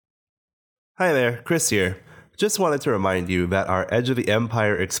Hi there, Chris here. Just wanted to remind you that our Edge of the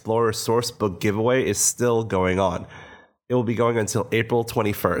Empire Explorer Sourcebook giveaway is still going on. It will be going until April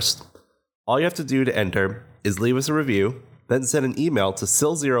 21st. All you have to do to enter is leave us a review, then send an email to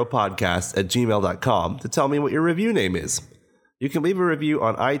silzeropodcast@gmail.com to tell me what your review name is. You can leave a review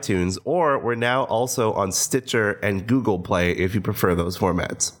on iTunes, or we're now also on Stitcher and Google Play if you prefer those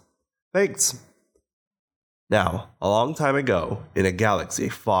formats. Thanks! Now, a long time ago, in a galaxy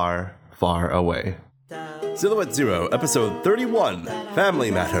far, far away. Silhouette Zero, Episode 31, Family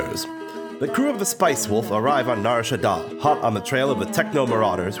Matters. The crew of the Spice Wolf arrive on Nar Shaddaa, hot on the trail of the Techno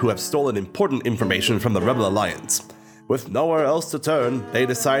Marauders who have stolen important information from the Rebel Alliance. With nowhere else to turn, they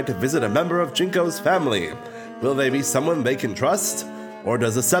decide to visit a member of Jinko's family. Will they be someone they can trust? Or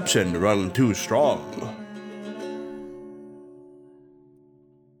does deception run too strong?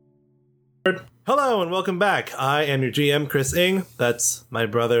 Hello and welcome back. I am your GM, Chris Ng. That's my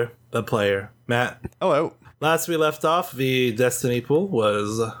brother, the player, Matt. Hello. Last we left off, the Destiny pool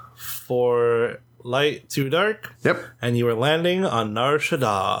was for light to dark. Yep. And you were landing on Nar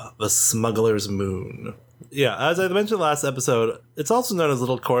Shaddaa, the smuggler's moon. Yeah, as I mentioned last episode, it's also known as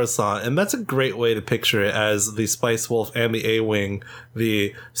Little Coruscant, and that's a great way to picture it as the Spice Wolf and the A-Wing,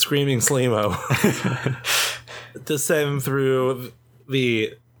 the Screaming Sleemo, descend through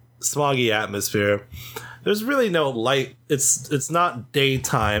the smoggy atmosphere. There's really no light. It's not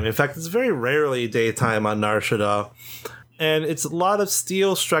daytime. In fact, it's very rarely daytime on Nar Shaddaa. And it's a lot of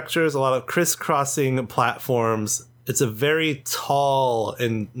steel structures, a lot of crisscrossing platforms. It's a very tall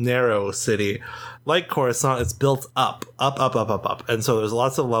and narrow city. Like Coruscant, it's built up. And so there's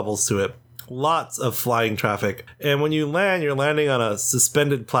lots of levels to it. Lots of flying traffic. And when you land, you're landing on a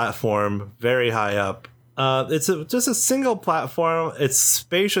suspended platform very high up. It's just a single platform. It's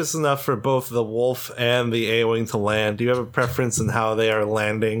spacious enough for both the Wolf and the A-Wing to land. Do you have a preference in how they are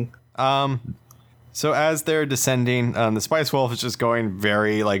landing? So as they're descending, the Spice Wolf is just going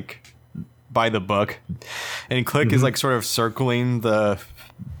very, by the book. And Click is, sort of circling the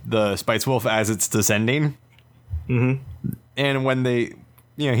Spice Wolf as it's descending. Mm-hmm. And when they...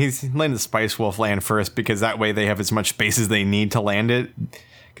 he's letting the Spice Wolf land first because that way they have as much space as they need to land it.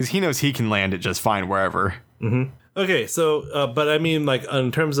 Because he knows he can land it just fine wherever. Mm-hmm. Okay, so, but I mean,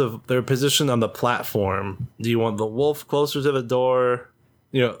 in terms of their position on the platform, do you want the Wolf closer to the door?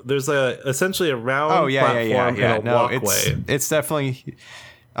 There's essentially a round platform and a walkway. It's definitely...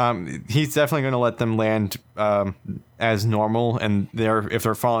 he's definitely going to let them land as normal, and if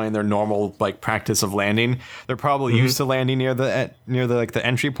they're following their normal practice of landing, they're probably used to landing near the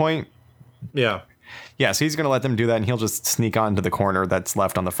entry point. Yeah. Yeah, so he's going to let them do that, and he'll just sneak onto the corner that's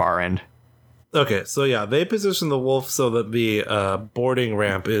left on the far end. Okay, so yeah, they position the Wolf so that the boarding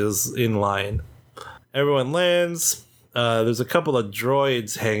ramp is in line. Everyone lands. There's a couple of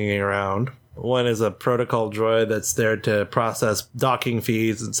droids hanging around. One is a protocol droid that's there to process docking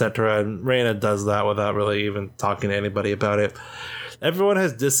feeds, etc. And Reyna does that without really even talking to anybody about it. Everyone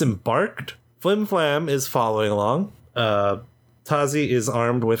has disembarked. Flim Flam is following along. Tazi is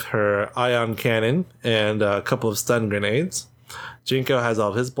armed with her ion cannon and a couple of stun grenades. Jinko has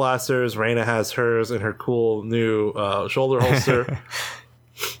all of his blasters. Reyna has hers and her cool new shoulder holster.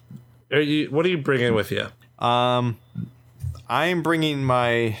 What are you bringing with you? I'm bringing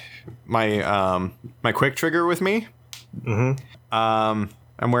my quick trigger with me. Mm-hmm.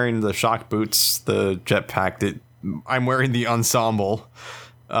 I'm wearing the shock boots, the jetpack. I'm wearing the ensemble.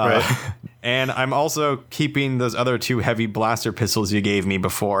 Right. And I'm also keeping those other two heavy blaster pistols you gave me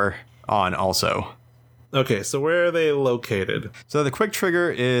before on also. Okay, so where are they located? So the quick trigger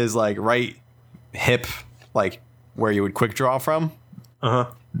is right hip, where you would quick draw from.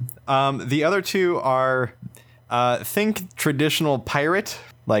 Uh-huh. The other two are think traditional pirate,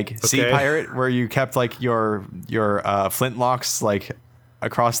 sea pirate, where you kept your flintlocks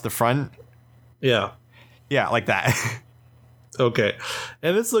across the front. Yeah. Yeah, like that. Okay.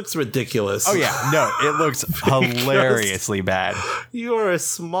 And this looks ridiculous. Oh, yeah. No, it looks hilariously bad. You are a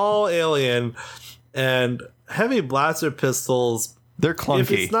small alien, and heavy blaster pistols... They're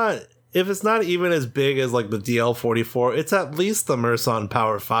clunky. If it's not even as big as, the DL-44, it's at least the Merson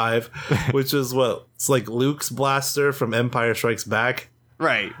Power 5, which is it's Luke's blaster from Empire Strikes Back.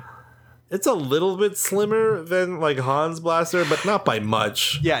 Right. It's a little bit slimmer than Han's blaster, but not by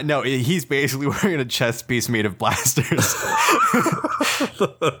much. Yeah, no, he's basically wearing a chest piece made of blasters.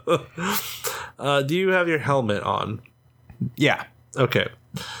 Do you have your helmet on? Yeah. Okay.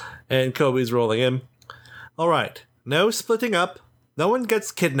 And Kobe's rolling in. All right. No splitting up. No one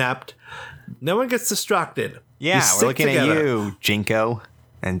gets kidnapped. No one gets distracted. Yeah, we're looking at you, Jinko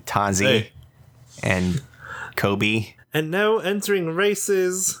and Tazi and Kobe. And no entering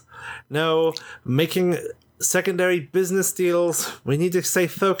races No, making secondary business deals. We need to stay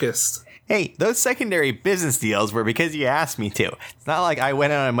focused. Hey, those secondary business deals were because you asked me to. It's not like I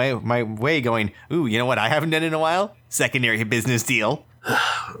went on my way going, ooh, you know what I haven't done in a while? Secondary business deal.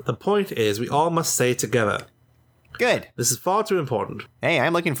 The point is, we all must stay together. Good. This is far too important. Hey,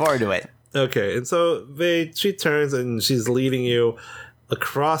 I'm looking forward to it. Okay, and so she turns and she's leading you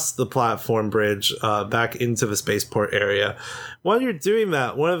across the platform bridge back into the spaceport area. While you're doing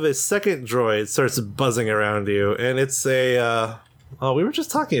that, one of the second droids starts buzzing around you, and it's a... we were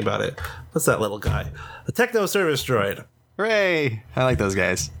just talking about it. What's that little guy? A techno service droid. Hooray! I like those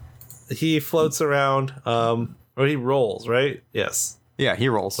guys. He floats around, or he rolls, right? Yes. Yeah, he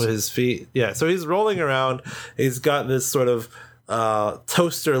rolls. With his feet. Yeah, so he's rolling around. He's got this sort of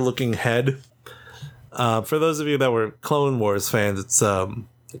toaster-looking head. For those of you that were Clone Wars fans, it's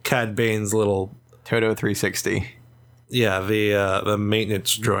Cad Bane's little... Toto 360. Yeah, the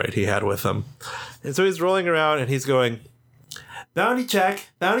maintenance droid he had with him. And so he's rolling around and he's going, bounty check,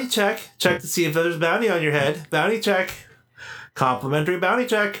 check to see if there's bounty on your head, bounty check, complimentary bounty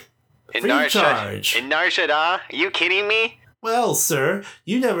check, free charge. In Nar Shaddaa? Are you kidding me? Well, sir,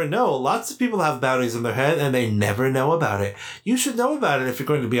 you never know. Lots of people have bounties on their head and they never know about it. You should know about it if you're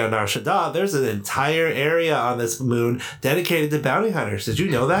going to be on Nar Shaddaa. There's an entire area on this moon dedicated to bounty hunters. Did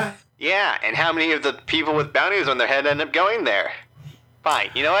you know that? Yeah, and how many of the people with bounties on their head end up going there? Fine,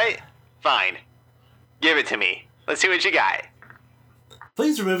 you know what? Fine. Give it to me. Let's see what you got.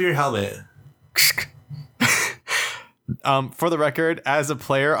 Please remove your helmet. For the record, as a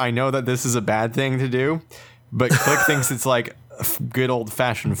player, I know that this is a bad thing to do, but Click thinks it's like good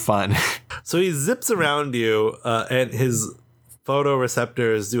old-fashioned fun. So he zips around you, and his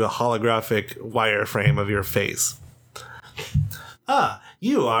photoreceptors do a holographic wireframe of your face. Ah,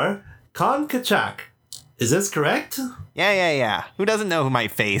 you are Khan Kachak. Is this correct? Yeah. Who doesn't know my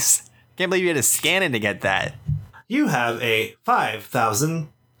face? Can't believe you had to scan it to get that. You have a 5,000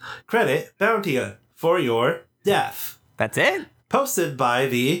 credit bounty for your death. That's it? Posted by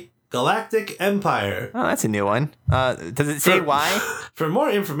the Galactic Empire. Oh, that's a new one. Does it say why? For more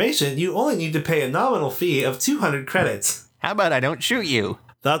information, you only need to pay a nominal fee of 200 credits. How about I don't shoot you?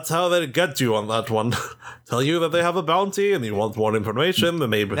 That's how they get you on that one. Tell you that they have a bounty and you want more information, then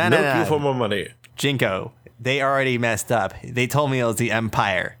they milk you for more money. Jinko, they already messed up. They told me it was the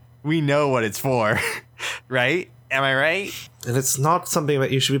Empire. We know what it's for, right? Am I right? And it's not something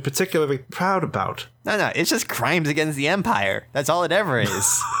that you should be particularly proud about. No, it's just crimes against the Empire. That's all it ever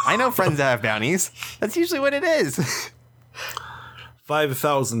is. I know friends that have bounties. That's usually what it is.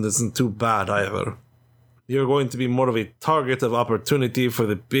 5,000 isn't too bad either. You're going to be more of a target of opportunity for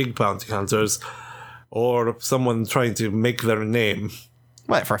the big bounty hunters, or someone trying to make their name.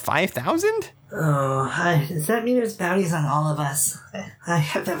 What, for 5,000? Oh, does that mean there's bounties on all of us? I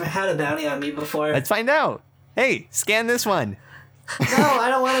have never had a bounty on me before. Let's find out. Hey, scan this one. No, I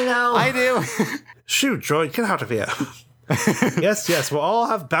don't want to know. I do. Shoot, droid, get out of here. Yes, we'll all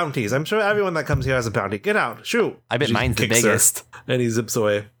have bounties. I'm sure everyone that comes here has a bounty. Get out, shoot. I bet She mine's the kicks her, biggest. and he zips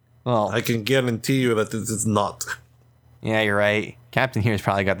away. Well, I can guarantee you that this is not. yeah, you're right. Captain here's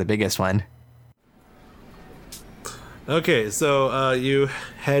probably got the biggest one. Okay, so you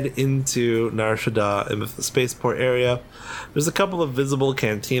head into Nar Shaddaa in the spaceport area. There's a couple of visible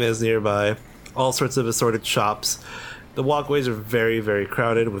cantinas nearby, all sorts of assorted shops. The walkways are very, very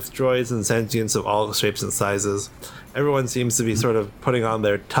crowded with droids and sentients of all shapes and sizes. Everyone seems to be sort of putting on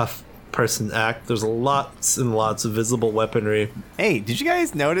their tough person act. There's lots and lots of visible weaponry. Hey, did you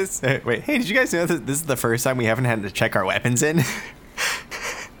guys notice? Did you guys know that this is the first time we haven't had to check our weapons in?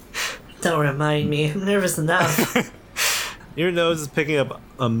 Don't remind me. I'm nervous enough. Your nose is picking up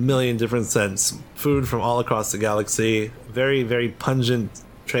a million different scents. Food from all across the galaxy. Very, very pungent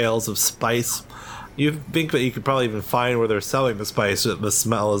trails of spice. You think that you could probably even find where they're selling the spice. The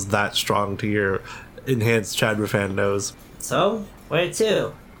smell is that strong to your enhanced Chadrafan nose. So, where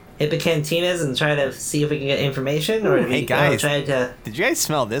to? Hit the cantinas and try to see if we can get information? Or Ooh, do we hey, guys. try to... Did you guys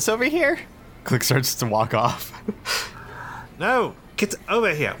smell this over here? Click starts to walk off. No, get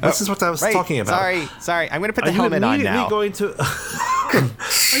over here. This is what I was Right, talking about. Sorry. I'm going to put Are the you helmet on immediately now. going to?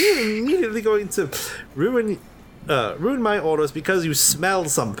 Are you immediately going to ruin my orders because you smell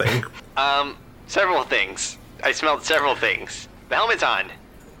something? Several things. I smelled several things. The helmet's on.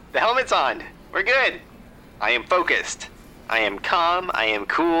 The helmet's on. We're good. I am focused. I am calm. I am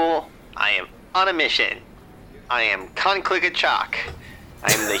cool. I am on a mission. I am Khan Kachak.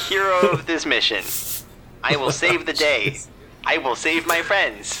 I am the hero of this mission. I will save the day. I will save my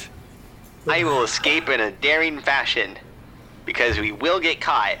friends. I will escape in a daring fashion. Because we will get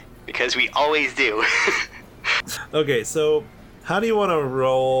caught. Because we always do. Okay, so how do you want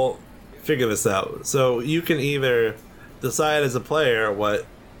to figure this out? So you can either decide as a player what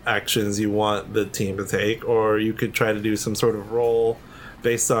actions you want the team to take, or you could try to do some sort of roll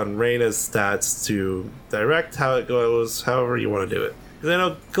based on Reyna's stats to direct how it goes, however you want to do it. Because I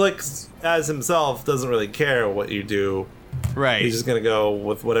know Click, as himself, doesn't really care what you do. Right. He's just going to go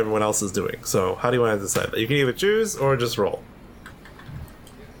with what everyone else is doing. So how do you want to decide that? You can either choose or just roll.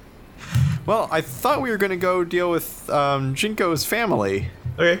 Well, I thought we were going to go deal with Jinko's family.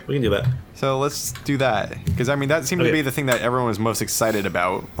 Okay, we can do that. So let's do that. Because, I mean, that seemed to be the thing that everyone was most excited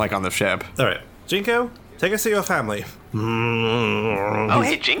about, like, on the ship. All right. Jinko, take us to your family. Oh,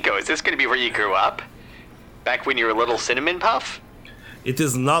 hey, Jinko, is this going to be where you grew up? Back when you were a little cinnamon puff? It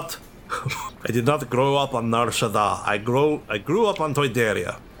is not. I did not grow up on Nar Shaddaa. I grew up on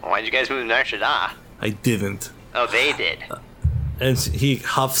Toydaria. Why'd you guys move to Nar Shaddaa? I didn't. Oh, they did. And he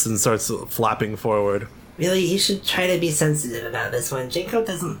huffs and starts flapping forward. Really, you should try to be sensitive about this one. Jinko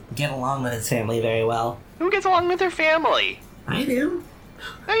doesn't get along with his family very well. Who gets along with their family? I do.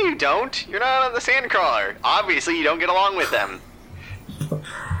 No, you don't. You're not on the Sandcrawler. Obviously, you don't get along with them.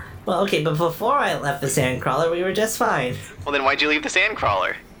 Well, okay, but before I left the Sandcrawler, we were just fine. Well, then why'd you leave the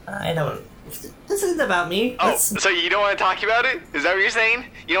Sandcrawler? I don't... This isn't about me. Oh, so you don't want to talk about it? Is that what you're saying?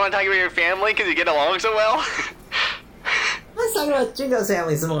 You don't want to talk about your family because you get along so well? Let's talk about Jinko's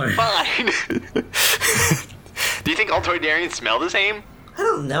family some more. Fine. Do you think all Toydarians smell the same? I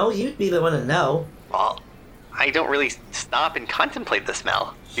don't know. You'd be the one to know. Well, I don't really stop and contemplate the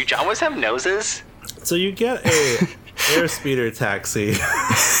smell. Do Jawas have noses? So you get a airspeeder taxi.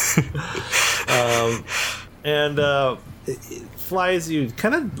 And it flies you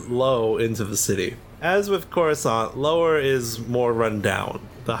kind of low into the city. As with Coruscant, lower is more run down.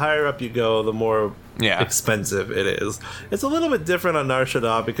 The higher up you go, the more expensive it is. It's a little bit different on Nar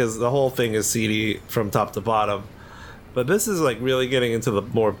Shaddaa because the whole thing is seedy from top to bottom. But this is like really getting into the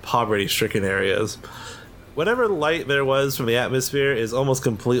more poverty-stricken areas. Whatever light there was from the atmosphere is almost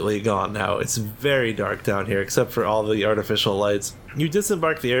completely gone now. It's very dark down here, except for all the artificial lights. You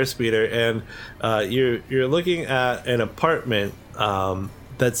disembark the airspeeder, and you're looking at an apartment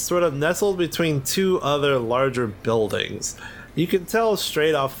that's sort of nestled between two other larger buildings. You can tell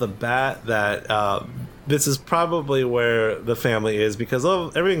straight off the bat that this is probably where the family is because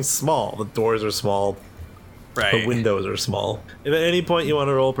everything's small. The doors are small. Right. The windows are small. If at any point you want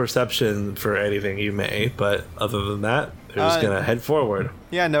to roll perception for anything, you may. But other than that, they're just going to head forward.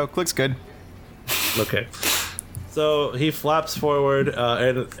 Yeah, no, Click's good. Okay. So he flaps forward,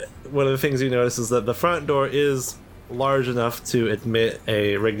 and one of the things you notice is that the front door is large enough to admit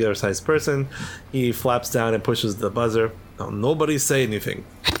a regular-sized person. He flaps down and pushes the buzzer. Oh, nobody say anything.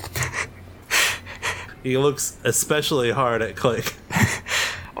 He looks especially hard at Click.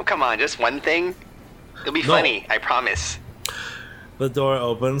 Oh, come on, just one thing? It'll be funny, I promise. The door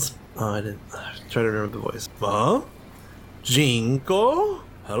opens. Oh, I didn't try to remember the voice. Huh? Jinko?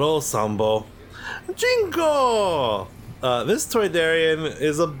 Hello, Sambo. Jinko! This Toydarian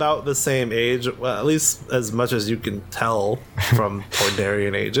is about the same age, well, at least as much as you can tell from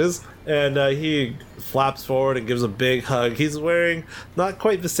Toydarian ages. And he flaps forward and gives a big hug. He's wearing not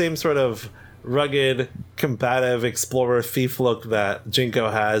quite the same sort of rugged, combative explorer thief look that Jinko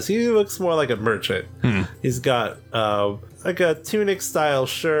has. He looks more like a merchant. He's got like a tunic style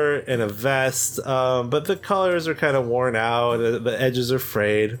shirt and a vest, but the colors are kind of worn out, the edges are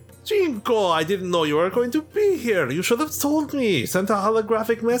frayed. Jinko, I didn't know you were going to be here. You should have told me. Sent a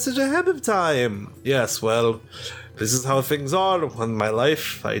holographic message ahead of time. Yes, well, this is how things are in my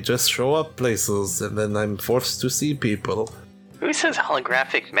life. I just show up places and then I'm forced to see people. Who says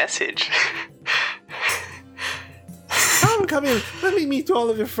holographic message? Come in. Let me meet all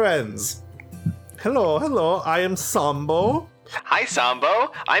of your friends. Hello. I am Sambo. Hi,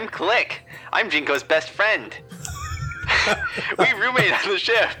 Sambo. I'm Click. I'm Jinko's best friend. We roommate on the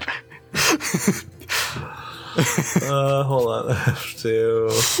ship. Hold on. I have to...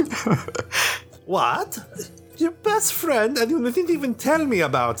 What? Your best friend? And you didn't even tell me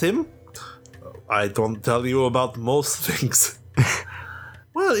about him? I don't tell you about most things.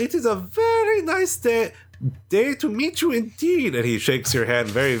 Well, it is a very nice day to meet you indeed. And he shakes your hand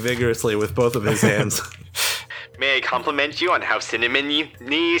very vigorously with both of his hands. May I compliment you on how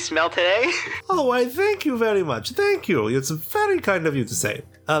cinnamon-y smell today? Oh, I thank you very much. Thank you. It's very kind of you to say.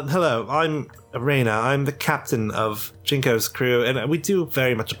 Hello, I'm Reyna. I'm the captain of Jinko's crew, and we do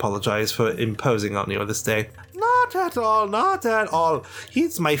very much apologize for imposing on you this day. Not at all.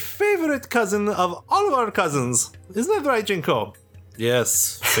 He's my favorite cousin of all of our cousins. Isn't that right, Jinko?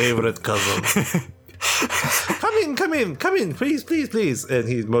 Yes, favorite cousin. Come in, please. And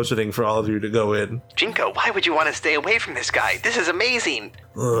he's motioning for all of you to go in. Jinko, why would you want to stay away from this guy? This is amazing.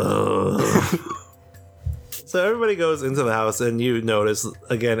 So everybody goes into the house, and you notice,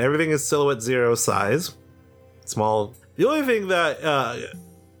 again, everything is Silhouette Zero size. Small. The only thing that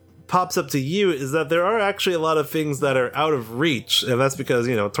pops up to you is that there are actually a lot of things that are out of reach, and that's because,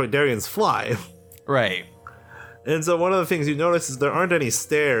 Toydarians fly. Right. And so one of the things you notice is there aren't any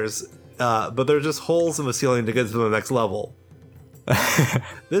stairs, but there are just holes in the ceiling to get to the next level.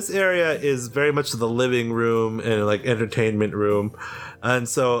 This area is very much the living room and entertainment room. And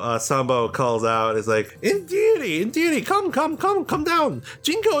so Sambo calls out, is like, Indiri, come down.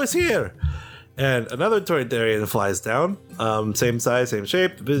 Jinko is here. And another Toydarian flies down. Same size, same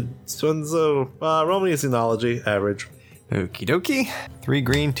shape. This one's roll me a Xenology, average. Okie dokie. 3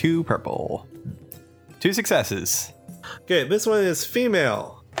 green, 2 purple. 2 successes. Okay, this one is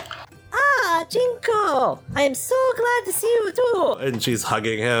female. Ah, Jinko! I am so glad to see you too! And she's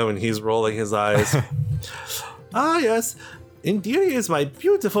hugging him, and he's rolling his eyes. Ah, yes. Indiri is my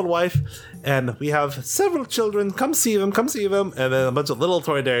beautiful wife, and we have several children. Come see them. And then a bunch of little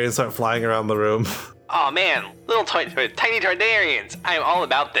Toydarians start flying around the room. Oh man, tiny Toydarians. I am all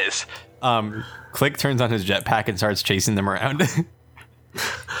about this. Click turns on his jetpack and starts chasing them around.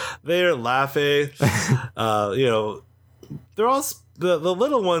 They're laughing. They're all... The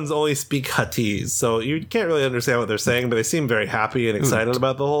little ones only speak Huttese, so you can't really understand what they're saying, but they seem very happy and excited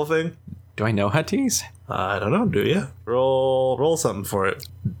about the whole thing. Do I know Huttese? I don't know, do you? Roll something for it.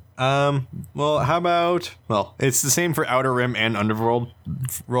 Well, how about... Well, it's the same for Outer Rim and Underworld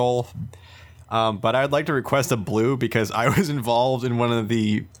roll. But I'd like to request a blue because I was involved in one of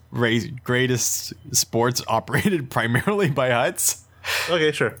the greatest sports operated primarily by Hutts.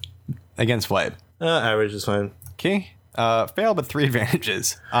 Okay, sure. Against Fled. Average is fine. Okay. Fail, but 3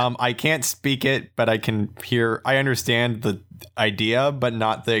 advantages. I can't speak it, but I can hear... I understand the idea, but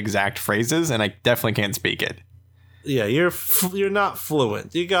not the exact phrases, and I definitely can't speak it. Yeah, you're not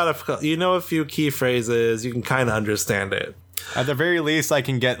fluent. You know a few key phrases. You can kind of understand it. At the very least, I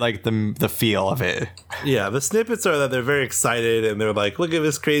can get the feel of it. Yeah, the snippets are that they're very excited and they're like, "Look at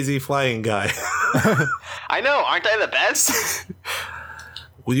this crazy flying guy." I know, aren't I the best?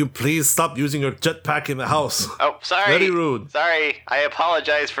 Will you please stop using your jetpack in the house? Oh, sorry. Very rude. Sorry, I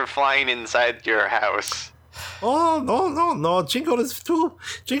apologize for flying inside your house. Oh, no. Jinko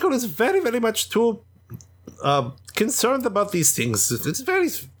is very, very much too concerned about these things. It's very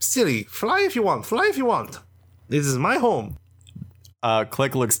silly. Fly if you want. This is my home.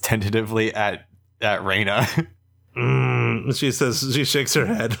 Click looks tentatively at Reyna. She shakes her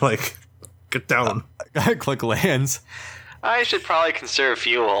head like, get down. Click lands. I should probably conserve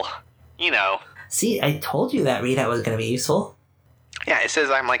fuel. See, I told you that readout was going to be useful. Yeah, it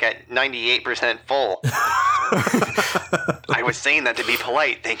says I'm at 98% full. I was saying that to be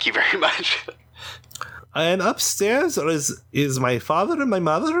polite. Thank you very much. And upstairs is my father and my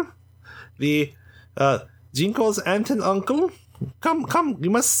mother, the Jinko's aunt and uncle. Come, you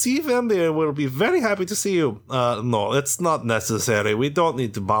must see them. They will be very happy to see you. No, it's not necessary. We don't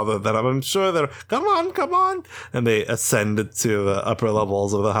need to bother them. I'm sure they're, come on. And they ascend to the upper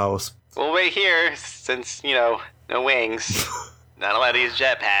levels of the house. We'll wait here, since, no wings. Not allowed to use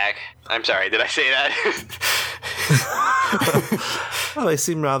jetpack. I'm sorry, did I say that? Well, they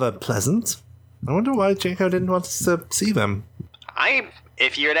seem rather pleasant. I wonder why Jinko didn't want us to see them.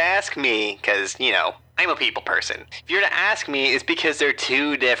 If you were to ask me, because, I'm a people person. If you were to ask me, it's because they're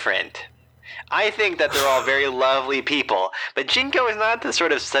too different. I think that they're all very lovely people, but Jinko is not the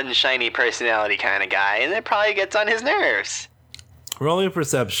sort of sunshiny personality kind of guy, and it probably gets on his nerves. Roll your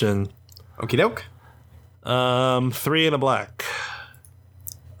perception. Okie doke. 3 and a black.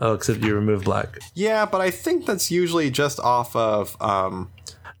 Oh, except you remove black. Yeah, but I think that's usually just off of...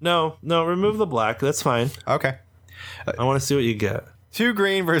 No, remove the black. That's fine. Okay. I want to see what you get. 2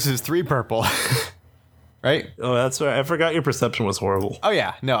 green versus 3 purple. Right? Oh, that's right. I forgot your perception was horrible. Oh,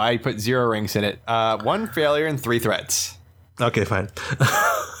 yeah. No, I put 0 rings in it. 1 failure and 3 threats. Okay, fine.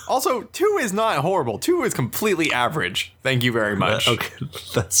 Also, 2 is not horrible. 2 is completely average. Thank you very much. Okay,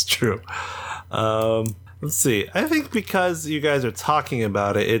 that's true. Let's see. I think because you guys are talking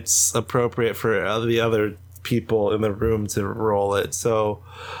about it, it's appropriate for the other people in the room to roll it. So,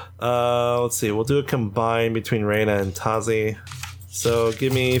 let's see. We'll do a combine between Reyna and Tazi. So,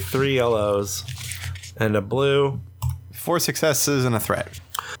 give me 3 yellows and a blue. 4 successes and a threat.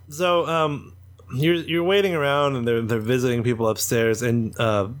 So, you're waiting around and they're visiting people upstairs, and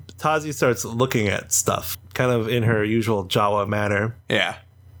Tazi starts looking at stuff, kind of in her usual Jawa manner. Yeah.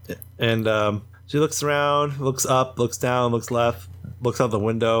 And she looks around, looks up, looks down, looks left, looks out the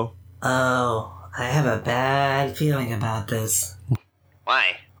window. Oh, I have a bad feeling about this.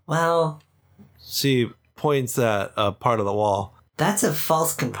 Why? Well, She points at a part of the wall. that's a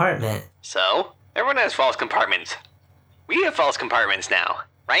false compartment. So? Everyone has false compartments. We have false compartments now,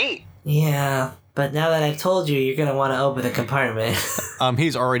 right? Yeah, but now that I've told you, you're gonna want to open the compartment.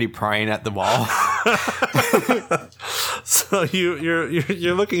 He's already prying at the wall. So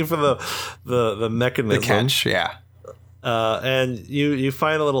you're looking for the mechanism. The catch, yeah. And you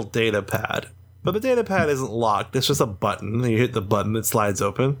find a little data pad. But the data pad isn't locked. It's just a button. You hit the button, it slides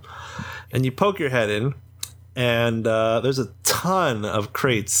open. And you poke your head in, and there's a ton of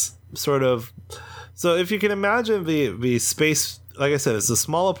crates. Sort of. So if you can imagine the space, like I said, it's a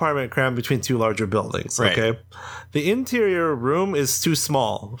small apartment crammed between two larger buildings. Right. Okay. The interior room is too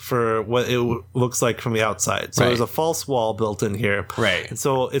small for what it looks like from the outside. So Right. there's a false wall built in here. Right. And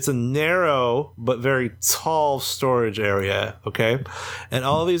so it's a narrow but very tall storage area, okay? And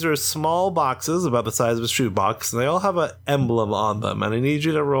all of these are small boxes about the size of a shoebox, and they all have an emblem on them. And I need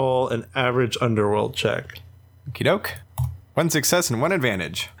you to roll an average underworld check. Okie doke. 1 success and 1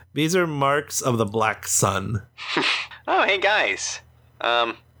 advantage. These are marks of the Black Sun. Oh, hey guys.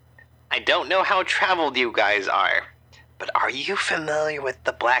 I don't know how traveled you guys are, but are you familiar with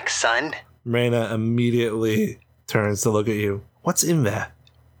the Black Sun? Reyna immediately turns to look at you. What's in there?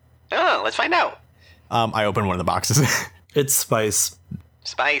 Oh, let's find out. I open one of the boxes. It's spice.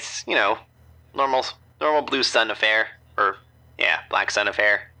 Spice, normal Blue Sun affair. Or, yeah, Black Sun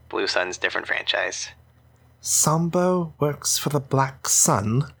affair. Blue Sun's different franchise. Sambo works for the Black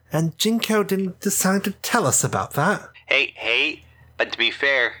Sun, and Jinko didn't decide to tell us about that. Hey, but to be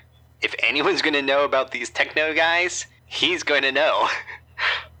fair, if anyone's gonna know about these techno guys, he's going to know.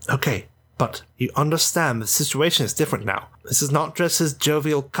 Okay, but you understand the situation is different now. This is not just his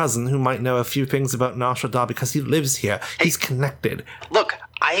jovial cousin who might know a few things about Nar Shaddaa because he lives here. He's connected. Look,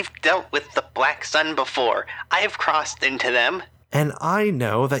 I've dealt with the Black Sun before. I've crossed into them. And I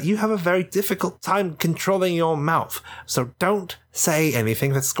know that you have a very difficult time controlling your mouth, so don't say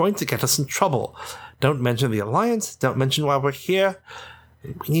anything that's going to get us in trouble. Don't mention the Alliance, don't mention why we're here.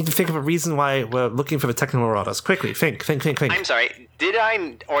 We need to think of a reason why we're looking for the Techno Marauders. Quickly, think. I'm sorry, did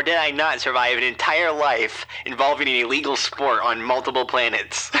I not survive an entire life involving an illegal sport on multiple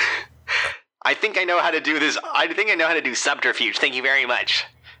planets? I think I know how to do this. I think I know how to do subterfuge. Thank you very much.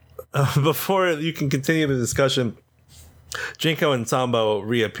 Before you can continue the discussion, Jinko and Sambo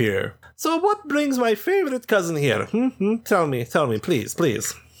reappear. So what brings my favorite cousin here? Tell me, please.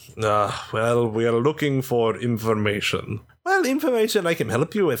 Well, we are looking for information. Well, information I can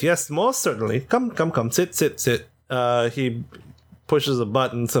help you with, yes, most certainly. Come, sit. He pushes a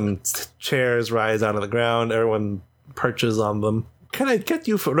button, some chairs rise out of the ground, everyone perches on them. Can I get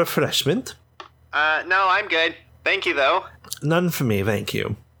you for refreshment? No, I'm good. Thank you, though. None for me, thank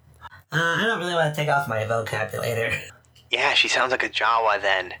you. I don't really want to take off my vocabulator. Yeah, she sounds like a Jawa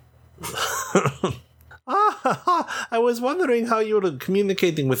then. I was wondering how you were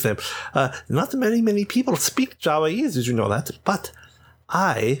communicating with them. Not many people speak Jawese, did you know that? But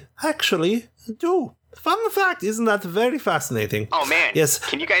I actually do. Fun fact, isn't that very fascinating? Oh man, Yes.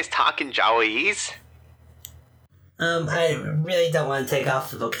 Can you guys talk in Jawese? I really don't want to take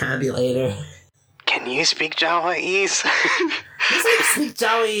off the vocabulator. Can you speak Jawese? Speak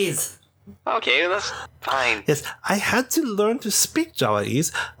Jawese. Okay, that's fine. Yes, I had to learn to speak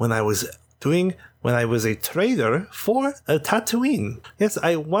Jawese when I was a trader for a Tatooine. Yes,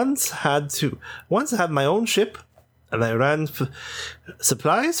 I once had my own ship, and I ran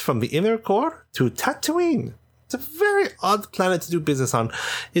supplies from the inner core to Tatooine. It's a very odd planet to do business on.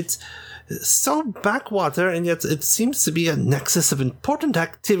 It's so backwater, and yet it seems to be a nexus of important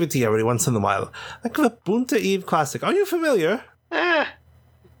activity every once in a while. Like the Bunta Eve Classic. Are you familiar?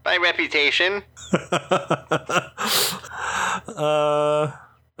 By reputation.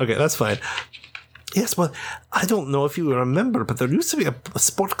 Okay, that's fine. Yes, well, I don't know if you remember, but there used to be a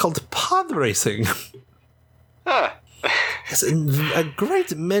sport called pod racing. Huh. Yes, and a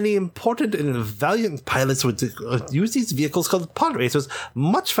great many important and valiant pilots would use these vehicles called pod racers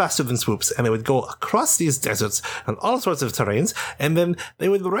much faster than swoops, and they would go across these deserts and all sorts of terrains, and then they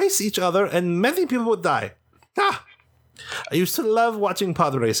would race each other, and many people would die. I used to love watching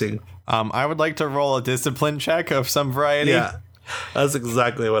pod racing. I would like to roll a discipline check of some variety. Yeah, that's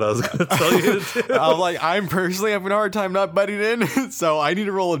exactly what I was going to tell you to do. I'm personally having a hard time not butting in, so I need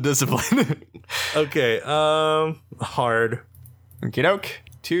to roll a discipline. Okay, hard. Okie doke.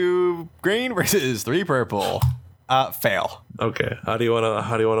 2 green versus 3 purple. Fail. Okay, how do you want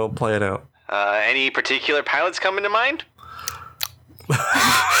to play it out? Any particular pilots coming to mind?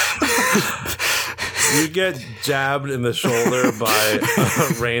 You get jabbed in the shoulder by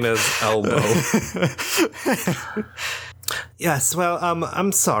Reina's elbow. Yes, well,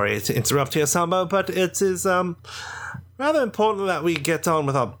 I'm sorry to interrupt here, Sambo, but it is rather important that we get on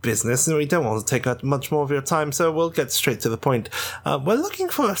with our business, and we don't want to take up much more of your time, so we'll get straight to the point. We're looking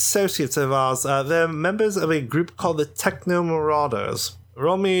for associates of ours. They're members of a group called the Techno Marauders.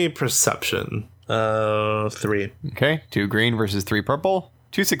 Roll me perception. 3. Okay, 2 green versus 3 purple.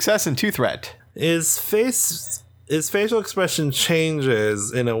 2 success and 2 threat. His facial expression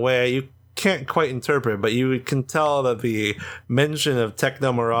changes in a way you can't quite interpret, but you can tell that the mention of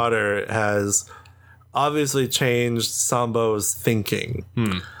Techno Marauder has obviously changed Sambo's thinking.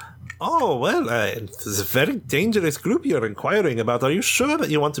 Oh, well, this is a very dangerous group you're inquiring about. Are you sure that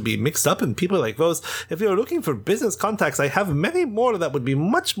you want to be mixed up in people like those? If you're looking for business contacts, I have many more that would be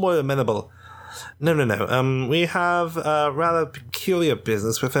much more amenable. No. We have a rather peculiar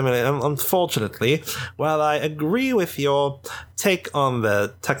business with them, and unfortunately, while I agree with your take on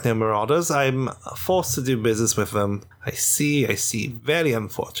the Techno Marauders, I'm forced to do business with them. I see. Very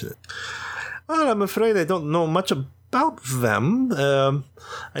unfortunate. Well, I'm afraid I don't know much about them.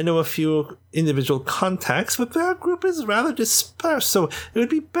 I know a few individual contacts, but their group is rather dispersed, so it would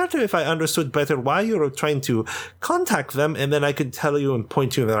be better if I understood better why you're trying to contact them, and then I could tell you and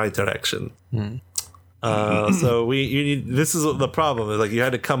point you in the right direction. So this is the problem, is like you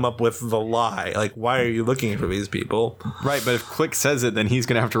had to come up with the lie. Like, why are you looking for these people? Right, but if Click says it, then he's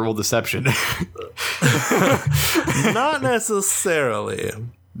going to have to roll deception. Not necessarily.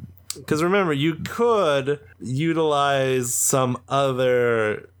 Because remember, you could utilize some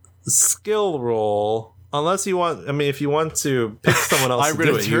other skill roll, unless you want. I mean, if you want to pick someone else, I'm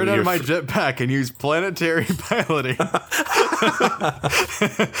going to turn on my jetpack and use planetary piloting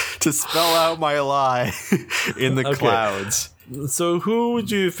to spell out my lie in the clouds. So, who would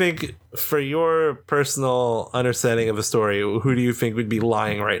you think, for your personal understanding of the story, who do you think would be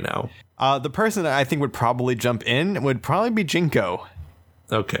lying right now? The person that I think would probably jump in would probably be Jinko.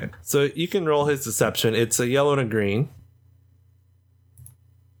 Okay, so you can roll his deception. It's a yellow and a green.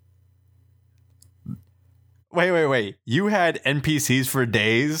 Wait. You had NPCs for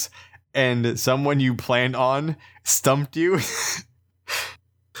days, and someone you planned on stumped you?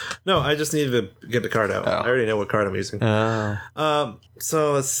 No, I just needed to get the card out. I already know what card I'm using.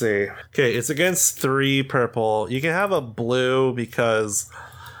 So let's see. Okay, it's against 3 purple. You can have a blue because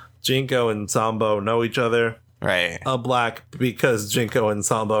Jinko and Sambo know each other. Right. A black because Jinko and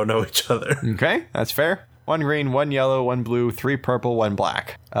Sambo know each other. Okay, that's fair. 1 green, 1 yellow, 1 blue, 3 purple, 1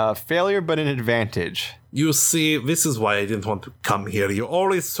 black. Failure, but an advantage. You see, this is why I didn't want to come here. You're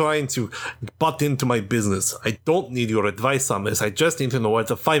always trying to butt into my business. I don't need your advice on this. I just need to know where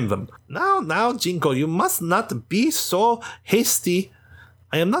to find them. Now, Jinko, you must not be so hasty.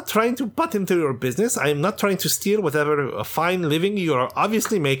 I am not trying to butt into your business. I am not trying to steal whatever fine living you are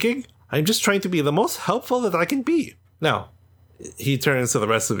obviously making. I'm just trying to be the most helpful that I can be. Now, he turns to the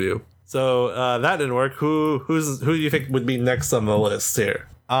rest of you. So that didn't work. Who do you think would be next on the list here?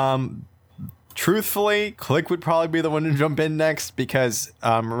 Truthfully, Click would probably be the one to jump in next because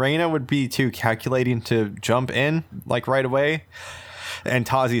Reina would be too calculating to jump in like right away, and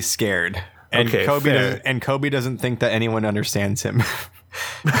Tazi's scared. And Okay, Kobe doesn't think that anyone understands him.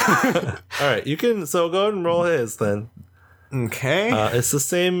 All right, you can. So go ahead and roll his then. Okay. It's the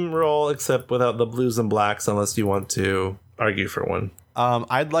same roll except without the blues and blacks, unless you want to argue for one.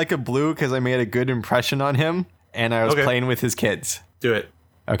 I'd like a blue because I made a good impression on him, and I was playing with his kids. Do it.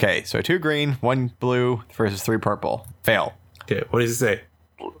 Okay, so 2 green, 1 blue versus 3 purple. Fail. Okay, what does he say?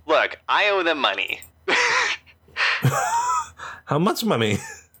 Look, I owe them money. How much money?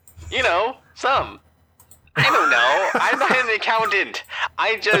 You know, some. I don't know. I'm not an accountant.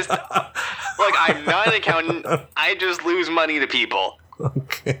 I'm not an accountant. I just lose money to people.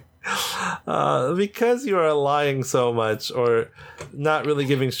 Okay. Because you are lying so much or not really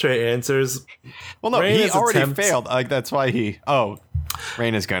giving straight answers. Well, no, Reina's he already attempt- failed. Like, that's why he... Oh,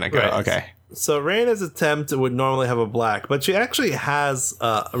 Reina's gonna go. Right. Okay. So Reina's attempt would normally have a black, but she actually has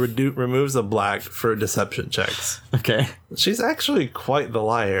removes a black for deception checks. Okay. She's actually quite the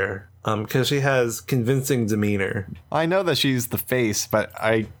liar. Because she has convincing demeanor. I know that she's the face, but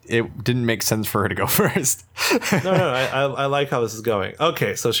it didn't make sense for her to go first. No, I like how this is going.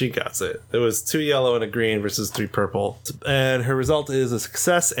 Okay, so she got it. It was 2 yellow and a green versus 3 purple. And her result is a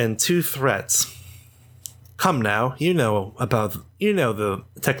success and 2 threats. Come now, you know the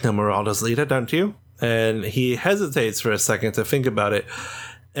Techno Marauders leader, don't you? And he hesitates for a second to think about it.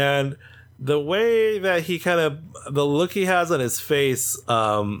 And the way that the look he has on his face,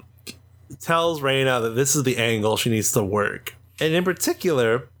 tells Reina that this is the angle she needs to work. And in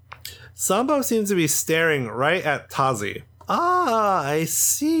particular, Sambo seems to be staring right at Tazi. Ah, I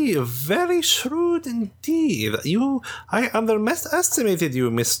see. Very shrewd indeed. I underestimated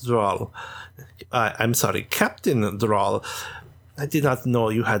you, Miss Droll. I'm sorry, Captain Droll. I did not know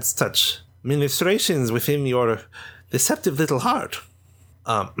you had such ministrations within your deceptive little heart.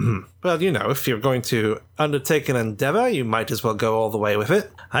 Well, if you're going to undertake an endeavor, you might as well go all the way with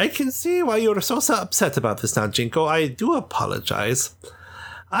it. I can see why you're so upset about this now, Jinko. I do apologize.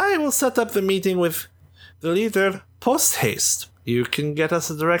 I will set up the meeting with the leader post-haste. You can get us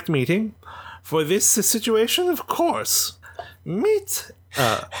a direct meeting. For this situation, of course.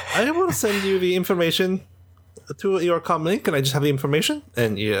 I will send you the information to your comm link. Can I just have the information?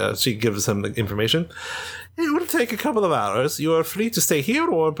 And she gives him the information. It will take a couple of hours. You are free to stay here,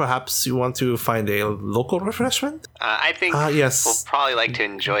 or perhaps you want to find a local refreshment? I think yes. we'll probably like to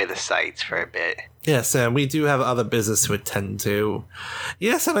enjoy the sights for a bit. Yes, and we do have other business to attend to.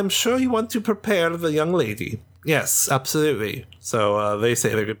 Yes, and I'm sure you want to prepare the young lady. Yes, absolutely. So they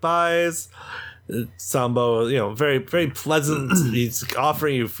say their goodbyes. Sambo, very, very pleasant. He's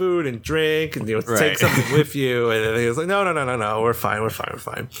offering you food and drink, and take something with you. And he's like, no, we're fine.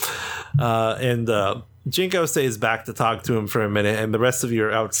 And Jinko stays back to talk to him for a minute, and the rest of you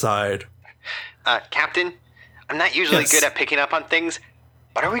are outside. Captain, I'm not usually good at picking up on things,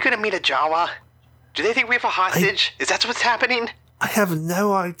 but are we going to meet a Jawa? Do they think we have a hostage? Is that what's happening? I have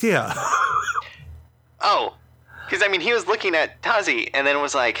no idea. Oh, because he was looking at Tazi, and then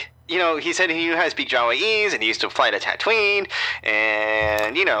was like, he said he knew how to speak Jawa'ese, and he used to fly to Tatooine,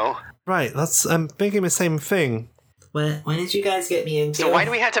 and, Right, I'm thinking the same thing. What did you guys get me into? So why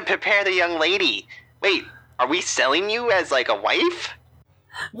do we have to prepare the young lady? Wait, are we selling you as, a wife?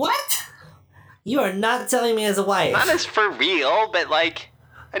 What? You are not selling me as a wife. Not as for real, but,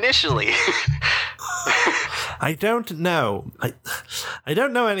 initially. I don't know. I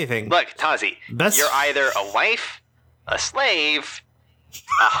don't know anything. Look, Tazi, you're either a wife, a slave,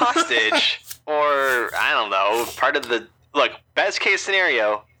 a hostage, or, I don't know, part of the... Look, best case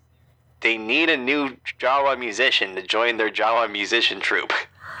scenario, they need a new Jawa musician to join their Jawa musician troupe.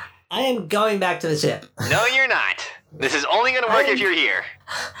 I am going back to the ship. No, you're not. This is only going to work if you're here.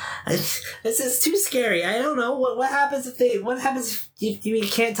 This is too scary. I don't know. What happens if we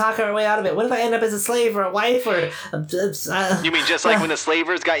can't talk our way out of it? What if I end up as a slave or a wife or... You mean just like when the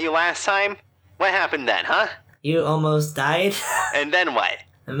slavers got you last time? What happened then, huh? You almost died? And then what?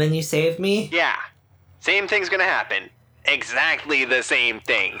 And then you saved me? Yeah. Same thing's gonna happen. Exactly the same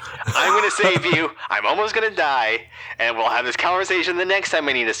thing. I'm gonna save you, I'm almost gonna die, and we'll have this conversation the next time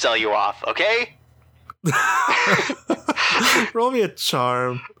I need to sell you off, okay? Roll me a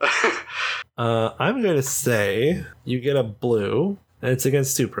charm. I'm going to say you get a blue, and it's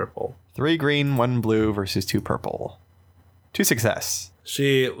against 2 purple. 3 green, 1 blue versus 2 purple. 2 success.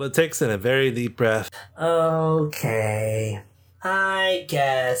 She takes in a very deep breath. Okay. I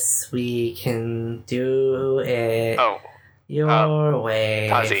guess we can do it your way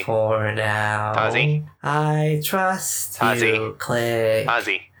Tazi. for now. Tazi. I trust Tazi. you, Click.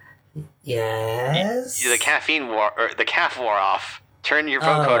 Tazi. Yes? The calf wore off. Turn your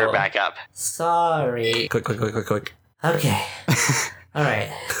vocoder back up. Sorry. Click. Okay. All right.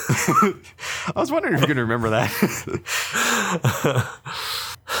 I was wondering if you're going to remember that.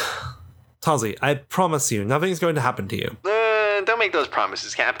 Tazi, I promise you, nothing's going to happen to you. Don't make those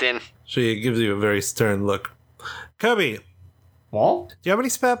promises, Captain. She gives you a very stern look. Kobe, What? do you have any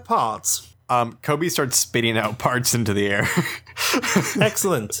spare parts? Kobe starts spitting out parts into the air.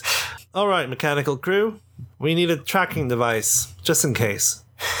 Excellent. All right, mechanical crew. We need a tracking device, just in case.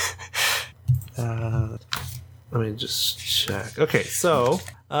 Let me just check. Okay, so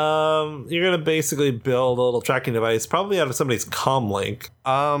you're gonna basically build a little tracking device, probably out of somebody's comm link.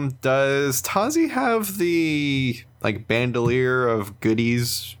 Does Tazi have the bandolier of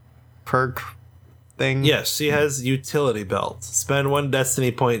goodies perk thing? Yes, she has utility belt. Spend 1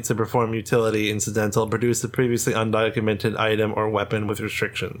 destiny point to perform utility incidental. Produce a previously undocumented item or weapon with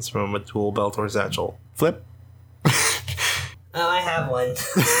restrictions from a tool belt or satchel. Flip? Oh, I have one.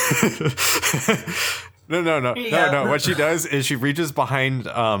 No. What she does is she reaches behind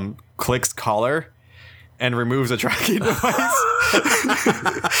Click's collar and removes a tracking device.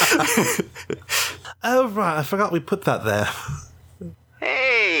 Oh, right. I forgot we put that there.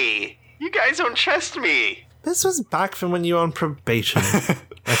 Hey, you guys don't trust me. This was back from when you were on probation,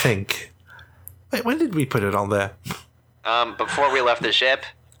 I think. Wait, when did we put it on there? Before we left the ship.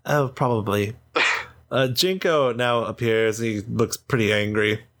 Oh, probably. Jinko now appears. He looks pretty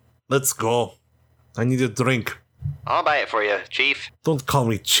angry. Let's go. I need a drink. I'll buy it for you, Chief. Don't call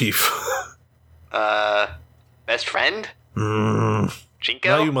me Chief. Best friend? Jinko?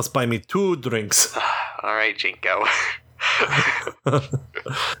 Now you must buy me 2 drinks. All right, Jinko.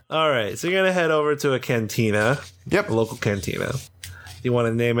 All right, so you're gonna head over to a cantina. Yep. A local cantina. You want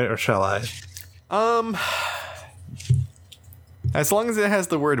to name it, or shall I? As long as it has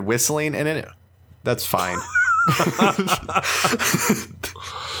the word whistling in it, that's fine.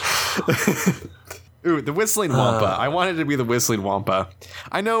 Ooh, the Whistling Wampa. I wanted to be the Whistling Wampa.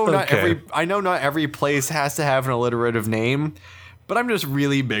 I know not every place has to have an alliterative name, but I'm just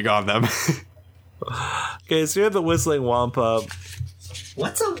really big on them. Okay, so you're the Whistling Wampa.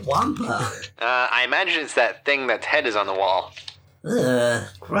 What's a wampa? I imagine it's that thing that's head is on the wall. Ugh,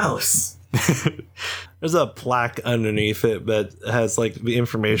 gross. There's a plaque underneath it that has like the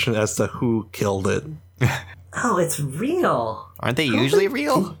information as to who killed it. Oh, it's real. Aren't they usually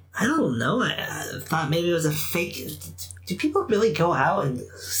real? I don't know. I thought maybe it was a fake. Do people really go out and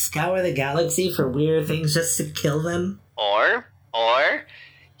scour the galaxy for weird things just to kill them? Or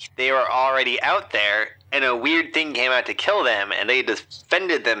they were already out there and a weird thing came out to kill them and they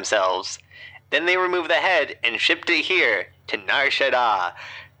defended themselves. Then they removed the head and shipped it here to Nar Shaddaa,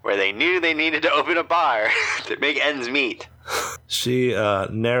 where they knew they needed to open a bar to make ends meet. She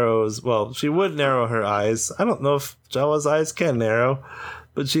she would narrow her eyes. I don't know if Jawa's eyes can narrow,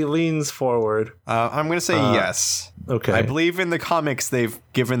 but she leans forward. I'm going to say yes. Okay. I believe in the comics they've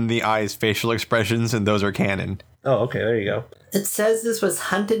given the eyes facial expressions, and those are canon. Oh, okay, there you go. It says this was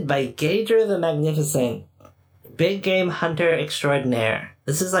hunted by Gager the Magnificent, big game hunter extraordinaire.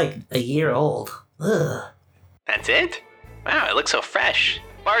 This is like a year old. Ugh. That's it? Wow, it looks so fresh.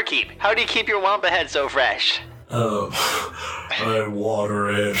 Barkeep, how do you keep your wampa head so fresh? I water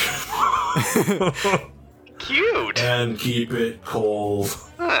it Cute. and keep it cold.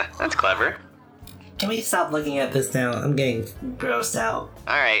 Huh, that's clever. Can we stop looking at this now? I'm getting grossed out.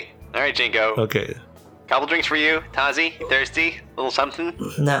 All right, Jinko. Okay. Couple drinks for you, Tazi. You thirsty? A little something?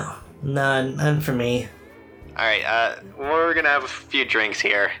 No, none for me. All right, we're gonna have a few drinks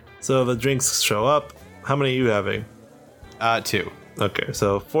here. So the drinks show up. How many are you having? 2. Okay,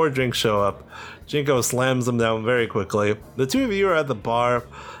 so 4 drinks show up. Jinko slams them down very quickly. The 2 of you are at the bar.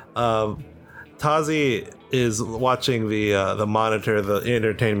 Tazi is watching the monitor, the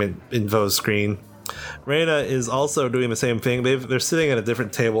entertainment info screen. Reina is also doing the same thing. They're sitting at a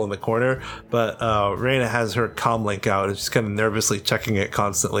different table in the corner, but Reina has her comm link out and she's kind of nervously checking it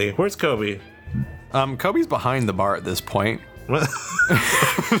constantly. Where's Kobe? Kobe's behind the bar at this point.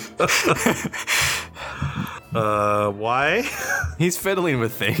 Why? He's fiddling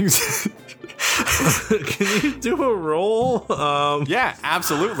with things. Can you do a roll? Yeah,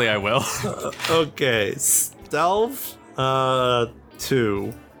 absolutely I will. Okay, stealth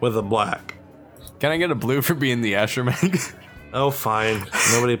 2 with a black. Can I get a blue for being the astromech? Oh, fine.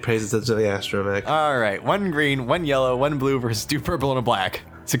 Nobody pays attention to the astromech. All right, 1 green, 1 yellow, 1 blue versus 2 purple and a black.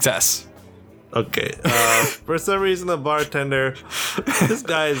 Success. Okay. For some reason, the bartender, this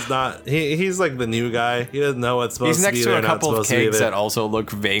guy is not. He's like the new guy. He doesn't know what's supposed He's to be next there. to a couple of not supposed to be kegs there. that also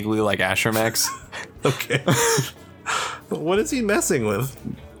look vaguely like astromechs. Okay. What is he messing with?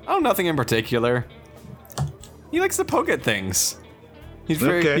 Oh, nothing in particular. He likes to poke at things. He's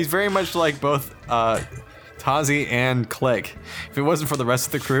very much like both Tazi and Click. If it wasn't for the rest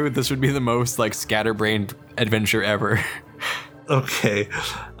of the crew, this would be the most like scatterbrained adventure ever. Okay.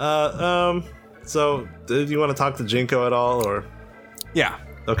 So, did you want to talk to Jinko at all, or? Yeah.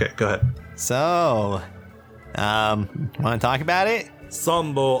 Okay, go ahead. So, want to talk about it?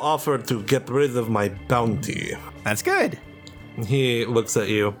 Sambo offered to get rid of my bounty. That's good. He looks at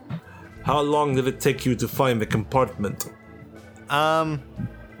you. How long did it take you to find the compartment?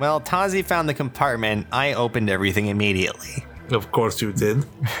 Well, Tazi found the compartment. I opened everything immediately. Of course you did.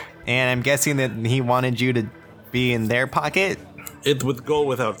 And I'm guessing that he wanted you to be in their pocket? It would go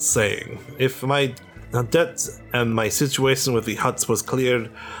without saying. If my debt and my situation with the huts was cleared,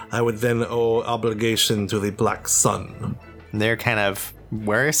 I would then owe obligation to the Black Sun. They're kind of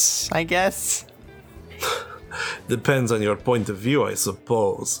worse, I guess. Depends on your point of view, I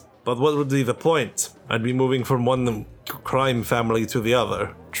suppose. But what would be the point? I'd be moving from one crime family to the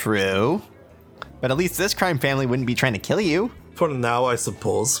other. True. But at least this crime family wouldn't be trying to kill you. For now, I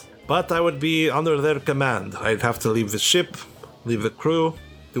suppose. But I would be under their command. I'd have to leave the ship, leave the crew,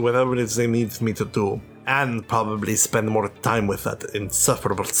 do whatever it is they need me to do. And probably spend more time with that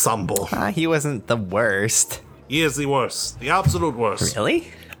insufferable Sambo. He wasn't the worst. He is the worst. The absolute worst.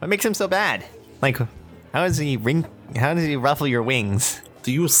 Really? What makes him so bad? Like, how does he ruffle your wings?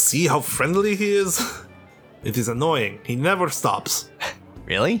 Do you see how friendly he is? It is annoying. He never stops.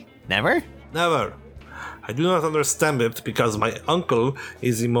 Really? Never? Never. I do not understand it because my uncle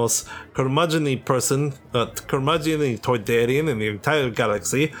is the most curmudgeon-y Toydarian in the entire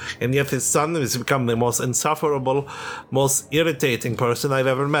galaxy, and yet his son has become the most insufferable, most irritating person I've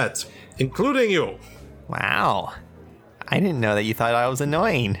ever met, including you. Wow. I didn't know that you thought I was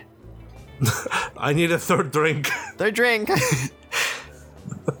annoying. I need a third drink. Third drink.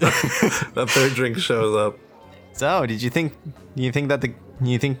 The third drink shows up. So, you think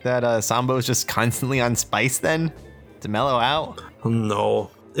that Sambo's just constantly on spice then to mellow out?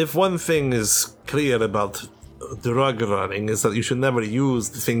 No. If one thing is clear about drug running is that you should never use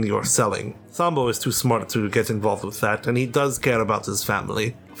the thing you're selling. Sambo is too smart to get involved with that, and he does care about his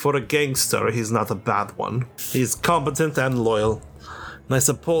family. For a gangster, he's not a bad one. He's competent and loyal. And I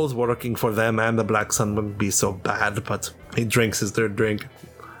suppose working for them and the Black Sun wouldn't be so bad, but he drinks his third drink.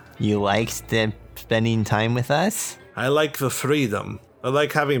 You like spending time with us? I like the freedom. I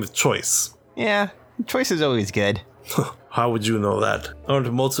like having the choice. Yeah, choice is always good. How would you know that?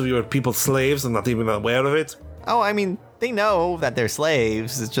 Aren't most of your people slaves and not even aware of it? Oh, I mean, they know that they're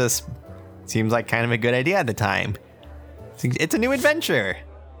slaves. It just seems like kind of a good idea at the time. It's a new adventure.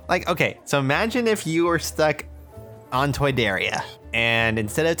 Like, okay, so imagine if you were stuck on Toydaria, and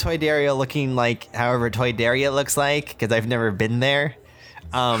instead of Toydaria looking like however Toydaria looks like, because I've never been there,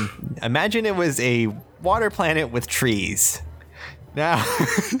 imagine it was a water planet with trees. Now,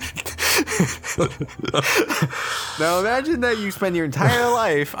 now imagine that you spend your entire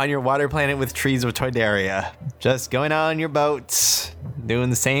life on your water planet with trees of Toydaria, just going out on your boats, doing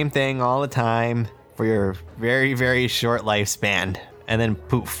the same thing all the time for your very, very short lifespan, and then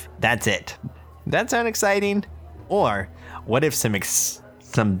poof, that's it. Does that sound exciting? Or what if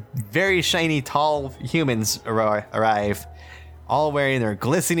some very shiny, tall humans arrive, all wearing their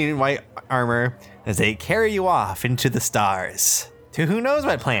glistening white armor as they carry you off into the stars to who knows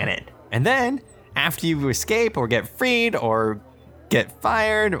what planet? And then, after you escape or get freed or get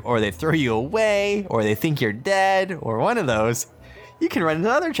fired or they throw you away or they think you're dead or one of those, you can run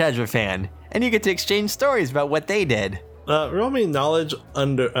another treasure fan and you get to exchange stories about what they did. Roll me knowledge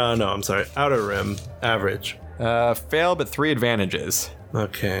outer rim, average. Fail, but 3 advantages.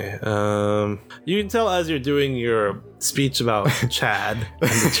 Okay. You can tell as you're doing your speech about Chad and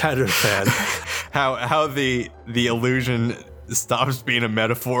the Chatter fan. How the illusion stops being a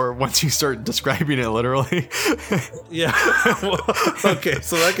metaphor once you start describing it literally. Yeah. Well, okay,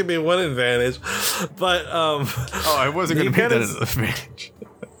 so that could be one advantage. But I wasn't going to make that an advantage.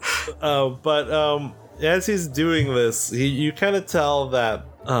 But as he's doing this, you kind of tell that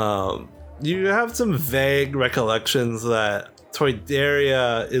you have some vague recollections that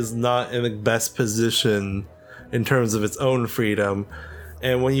Toydaria is not in the best position in terms of its own freedom.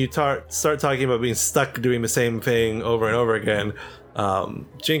 And when you start talking about being stuck doing the same thing over and over again,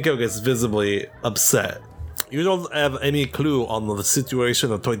 Jinko gets visibly upset. You don't have any clue on the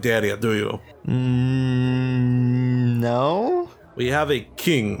situation of Toydaria, do you? No? We have a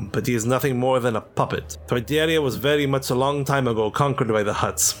king, but he is nothing more than a puppet. Toydaria was very much a long time ago conquered by the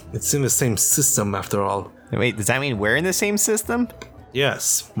Hutts. It's in the same system, after all. Wait, does that mean we're in the same system?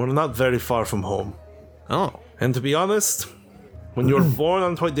 Yes, we're not very far from home. Oh. And to be honest, when you're born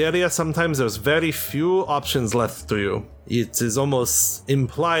on Toydaria, sometimes there's very few options left to you. It is almost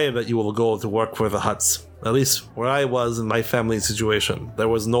implied that you will go to work for the Hutts. At least where I was in my family situation, there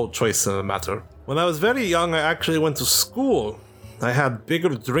was no choice in the matter. When I was very young, I actually went to school. I had bigger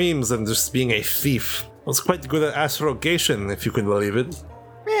dreams than just being a thief. I was quite good at astrogation, if you can believe it.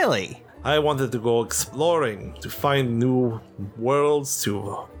 Really? I wanted to go exploring, to find new worlds,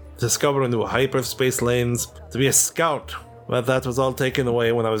 to discover new hyperspace lanes, to be a scout. But that was all taken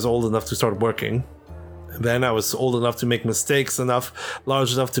away when I was old enough to start working. And then I was old enough to make mistakes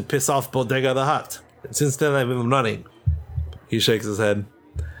large enough to piss off Bodega the Hutt. And since then I've been running. He shakes his head.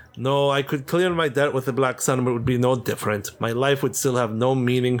 No, I could clear my debt with the Black Sun, but it would be no different. My life would still have no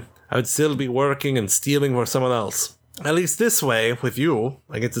meaning. I would still be working and stealing for someone else. At least this way, with you,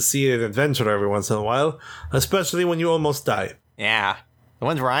 I get to see an adventure every once in a while, especially when you almost die. Yeah. The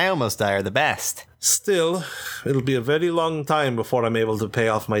ones where I almost die are the best. Still, it'll be a very long time before I'm able to pay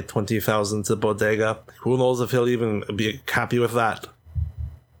off my 20,000 to Bodega. Who knows if he'll even be happy with that.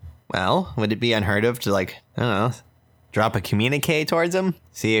 Well, would it be unheard of to, I don't know, drop a communique towards him?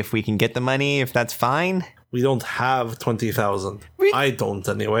 See if we can get the money, if that's fine? We don't have 20,000. I don't,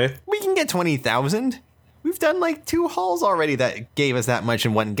 anyway. We can get 20,000. We've done 2 hauls already that gave us that much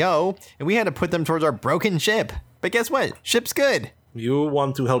in one go, and we had to put them towards our broken ship. But guess what? Ship's good. You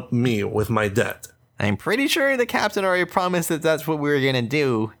want to help me with my debt. I'm pretty sure the captain already promised that that's what we were going to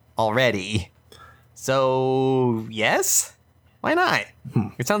do already. So, yes? Why not?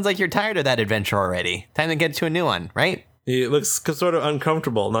 It sounds like you're tired of that adventure already. Time to get to a new one, right? He looks sort of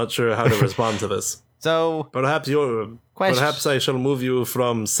uncomfortable, not sure how to respond to this. So, Perhaps I shall move you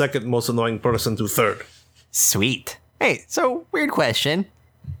from second most annoying person to third. sweet. Hey, so weird question.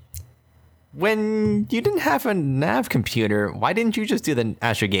 When you didn't have a nav computer, why didn't you just do the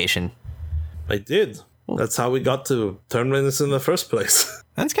astrogation? I did. That's how we got to Terminus in the first place.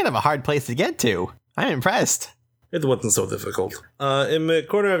 That's kind of a hard place to get to. I'm impressed. It wasn't so difficult. In the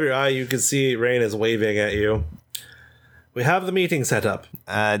corner of your eye, you can see Rain is waving at you. We have the meeting set up.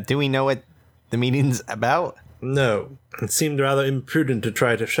 Do we know what the meeting's about? No. It seemed rather imprudent to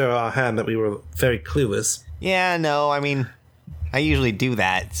try to show our hand that we were very clueless. Yeah, no, I mean, I usually do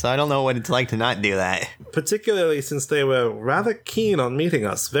that, so I don't know what it's like to not do that. Particularly since they were rather keen on meeting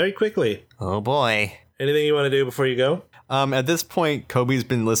us very quickly. Oh boy. Anything you want to do before you go? At this point, Kobe's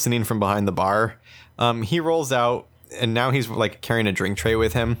been listening from behind the bar. He rolls out, and now he's like carrying a drink tray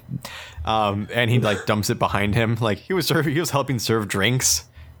with him. And he like dumps it behind him. Like he was helping serve drinks.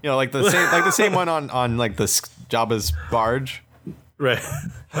 You know, like the same one on like the Jabba's barge. Right.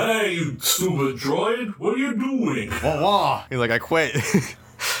 Hey, you stupid droid! What are you doing? Wah wah. He's like, I quit.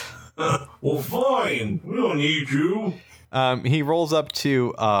 Well, fine. We don't need you. He rolls up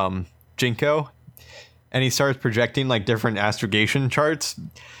to Jinko, and he starts projecting like different astrogation charts,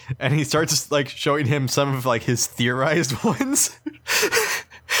 and he starts like showing him some of like his theorized ones.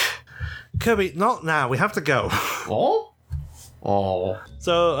 Kirby, not now. We have to go. Oh.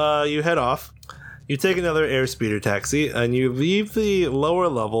 So you head off. You take another airspeeder taxi, and you leave the lower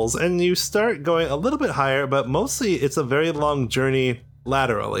levels, and you start going a little bit higher, but mostly it's a very long journey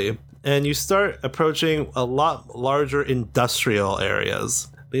laterally. And you start approaching a lot larger industrial areas.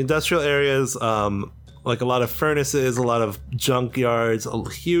 The industrial areas, like a lot of furnaces, a lot of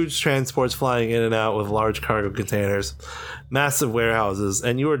junkyards, huge transports flying in and out with large cargo containers, massive warehouses,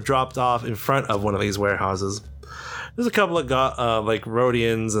 and you are dropped off in front of one of these warehouses. There's a couple of like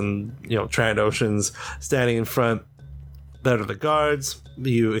Rhodians and Trandoshans standing in front that are the guards.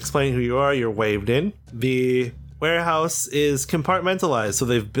 You explain who you are. You're waved in. The warehouse is compartmentalized, so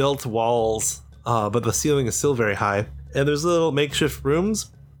they've built walls, but the ceiling is still very high. And there's little makeshift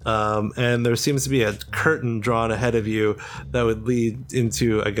rooms, and there seems to be a curtain drawn ahead of you that would lead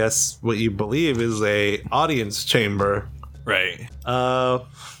into, I guess, what you believe is a audience chamber. Right.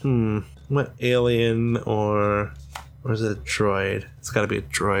 What alien or is it a droid? It's got to be a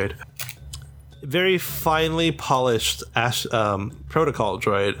droid. Very finely polished protocol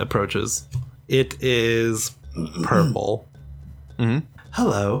droid approaches. It is purple. Mm-hmm.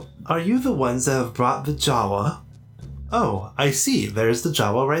 Hello, are you the ones that have brought the Jawa? Oh, I see. There's the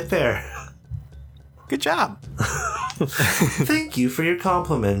Jawa right there. Good job. Thank you for your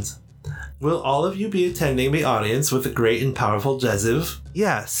compliment. Will all of you be attending the audience with the great and powerful Jeziv?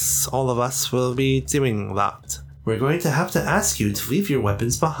 Yes, all of us will be doing that. We're going to have to ask you to leave your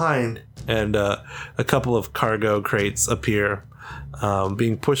weapons behind. And a couple of cargo crates appear,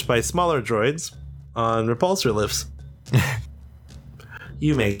 being pushed by smaller droids on repulsor lifts.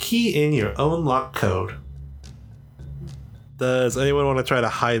 You may key in your own lock code. Does anyone want to try to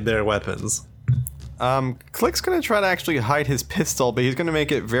hide their weapons? Click's gonna try to actually hide his pistol, but he's gonna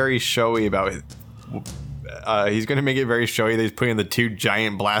make it very showy about it. He's gonna make it very showy that he's putting the two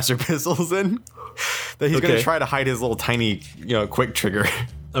giant blaster pistols in. That he's gonna try to hide his little tiny, quick trigger.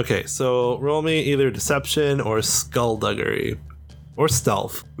 Okay, so roll me either deception or skullduggery. Or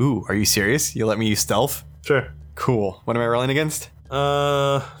stealth. Ooh, are you serious? You'll let me use stealth? Sure. Cool. What am I rolling against?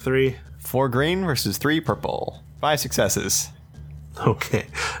 3. 4 green versus 3 purple. 5 successes. Okay.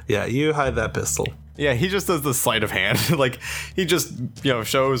 Yeah, you hide that pistol. Yeah, he just does the sleight of hand. Like, he just,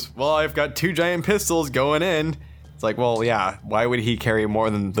 shows, well, I've got 2 giant pistols going in. It's like, well, yeah, why would he carry more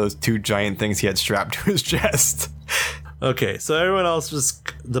than those 2 giant things he had strapped to his chest? Okay, so everyone else just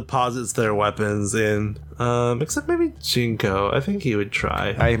deposits their weapons in, except maybe Jinko. I think he would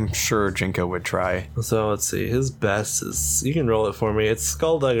try. I'm sure Jinko would try. So let's see. His best is, you can roll it for me. It's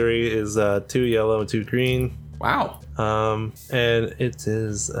skullduggery is 2 yellow and 2 green. Wow. And it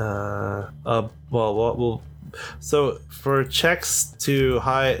is so for checks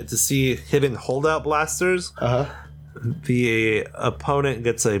to see hidden holdout blasters, the opponent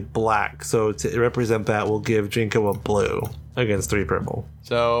gets a black. So to represent that, we'll give Jinko a blue against 3 purple.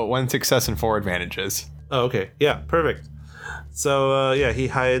 So 1 success and 4 advantages. Oh, okay. Yeah, perfect. So he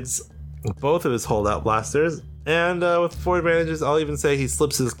hides both of his holdout blasters, and with 4 advantages, I'll even say he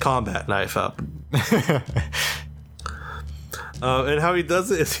slips his combat knife up. And how he does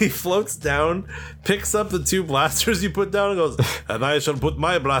it is he floats down, picks up the 2 blasters you put down, and goes, and I shall put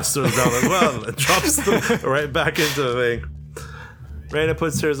my blasters down as well, and drops them right back into the thing. Raina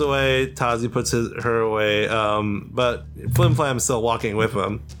puts hers away. Tazi puts her away. But Flim Flam's still walking with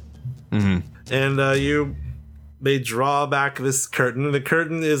them. Mm-hmm. And they draw back this curtain. The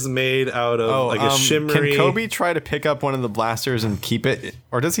curtain is made out of a shimmery... Can Kobe try to pick up one of the blasters and keep it?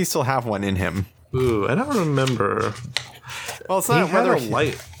 Or does he still have one in him? Ooh, I don't remember. Well, it's not whether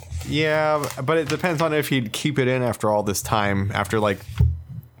light. Yeah, but it depends on if he'd keep it in after all this time, after like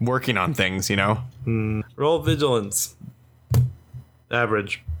working on things, you know? Roll vigilance.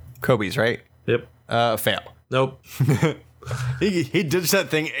 Average. Kobe's, right? Yep. Fail. Nope. He ditched that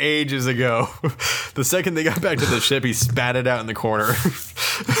thing ages ago. The second they got back to the ship, he spat it out in the corner.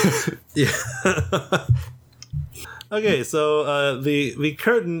 Yeah. Okay, so the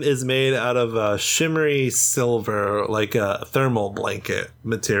curtain is made out of shimmery silver, like a thermal blanket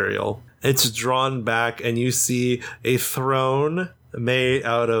material. It's drawn back, and you see a throne made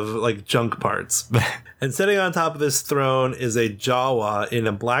out of like junk parts. And sitting on top of this throne is a Jawa in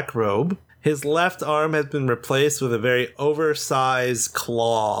a black robe. His left arm has been replaced with a very oversized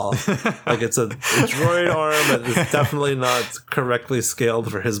claw. Like it's a droid arm that is definitely not correctly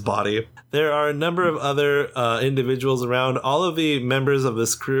scaled for his body. There are a number of other individuals around. All of the members of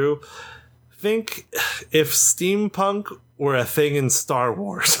this crew, think if steampunk were a thing in Star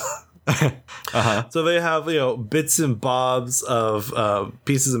Wars. So they have, bits and bobs of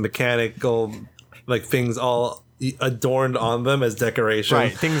pieces of mechanical like things all adorned on them as decoration.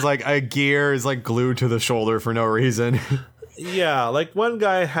 Right, things like a gear is like glued to the shoulder for no reason. Yeah, like one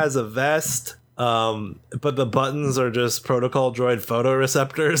guy has a vest, but the buttons are just protocol droid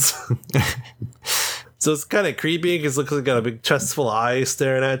photoreceptors. So it's kind of creepy because it looks like got a big chest full of eyes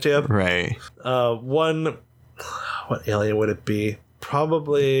staring at you. Right. What alien would it be?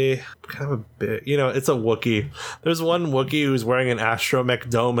 Probably kind of a bit, it's a Wookiee. There's one Wookiee who's wearing an astromech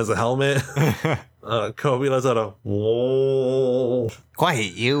dome as a helmet. Kobe lets out a whoa.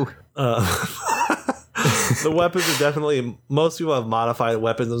 Quiet, you. The weapons are definitely, most people have modified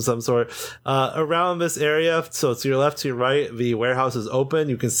weapons of some sort. Around this area, so to your left, to your right, the warehouse is open.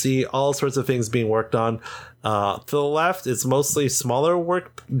 You can see all sorts of things being worked on. To the left, it's mostly smaller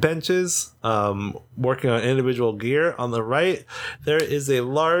work benches, working on individual gear. On the right, there is a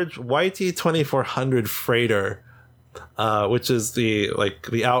large YT-2400 freighter, which is the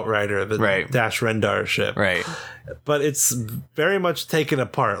Outrider, the Dash Rendar ship. Right. But it's very much taken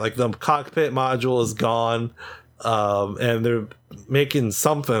apart. Like the cockpit module is gone, and they're making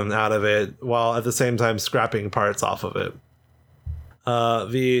something out of it while at the same time scrapping parts off of it.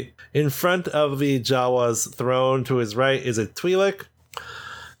 In front of the Jawa's throne to his right is a Twi'lek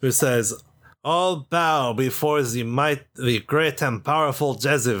who says, "All bow before the great and powerful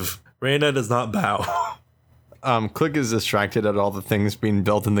Jeziv." Raina does not bow. Click is distracted at all the things being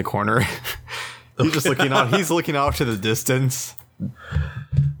built in the corner. He's just looking off. He's looking off to the distance.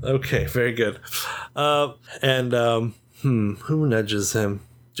 Okay, very good. Who nudges him?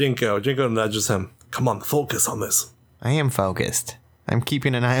 Jinko. Jinko nudges him. Come on, focus on this. I am focused. I'm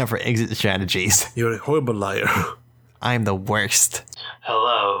keeping an eye out for exit strategies. You're a horrible liar. I'm the worst.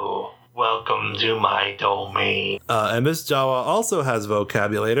 Hello. Welcome to my domain. And this Jawa also has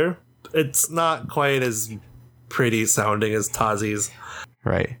vocabulator. It's not quite as pretty sounding as Tazi's.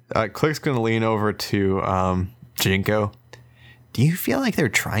 Right. Click's going to lean over to Jinko. Do you feel like they're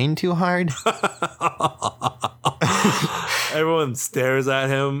trying too hard? Everyone stares at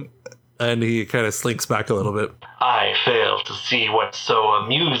him, and he kind of slinks back a little bit. I fail to see what's so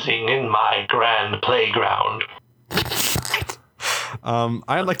amusing in my grand playground.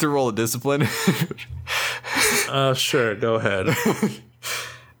 I'd like to roll a discipline. Sure, go ahead.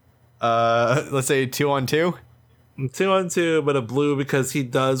 Let's say 2-on-2. 2-on-2, but a blue because he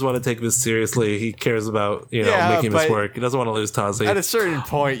does want to take this seriously. He cares about, making this work. He doesn't want to lose Tazi. At a certain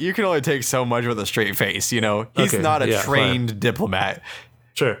point, you can only take so much with a straight face, He's not a trained diplomat.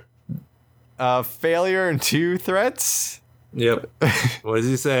 Sure. Failure and 2 threats? Yep. What does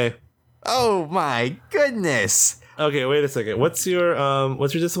he say? Oh my goodness. Okay, wait a second. What's your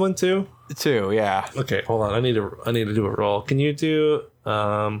discipline 2? 2, yeah. Okay, hold on. I need to do a roll. Can you do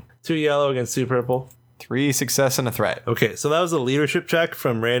 2 yellow against 2 purple? 3 success and a threat. Okay, so that was a leadership check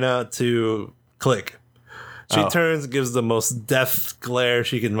from Raina to Click. She turns, gives the most death glare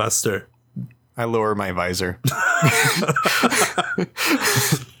she can muster. I lower my visor.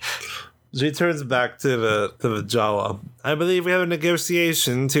 She turns back to the Jawa. I believe we have a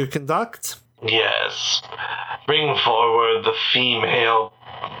negotiation to conduct. Yes. Bring forward the female,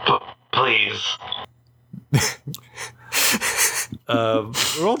 please.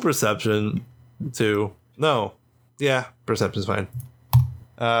 Roll perception 2. No. Yeah, perception's fine.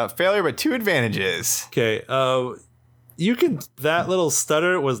 Failure, but 2 advantages. Okay. that little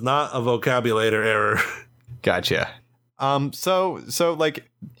stutter was not a vocabulary error. Gotcha. So like,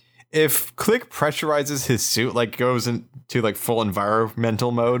 if Click pressurizes his suit, like goes into like full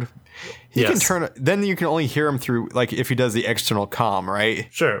environmental mode, he can turn. Then you can only hear him through like if he does the external comm, right?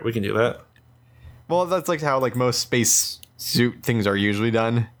 Sure, we can do that. Well, that's like how like most space suit things are usually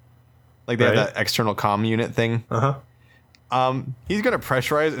done. Like they have that external comm unit thing. He's gonna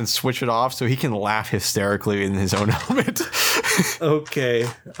pressurize and switch it off so he can laugh hysterically in his own helmet. Okay.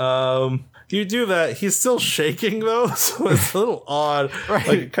 You do that. He's still shaking though, so it's a little odd. Right.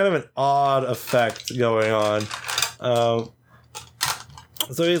 Like kind of an odd effect going on.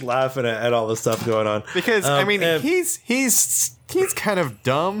 So he's laughing at all the stuff going on. Because I mean, he's kind of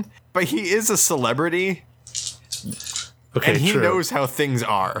dumb, but he is a celebrity. Okay, and he true. knows how things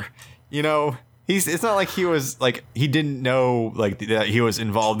are. You know, it's not like he was like he didn't know like that he was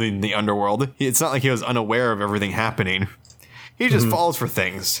involved in the underworld. It's not like he was unaware of everything happening. He just falls for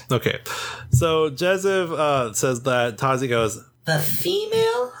things. Okay, so Jeziv says that Tazi goes, The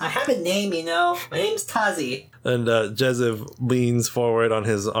female? I have a name, you know. My name's Tazi. and Jeziv leans forward on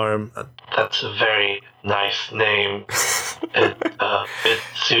his arm. That's a very nice name. It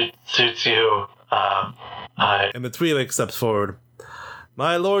suits you. And the Twi'lek steps forward.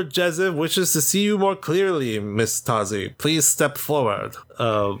 My Lord Jeziv wishes to see you more clearly, Miss Tazi. Please step forward.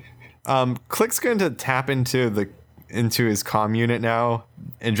 Click's going to tap into his comm unit now,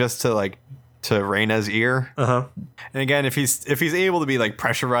 and just to Reyna's ear. And again, if he's able to be like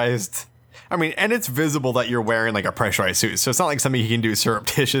pressurized, I mean, and it's visible that you're wearing like a pressurized suit, so it's not like something he can do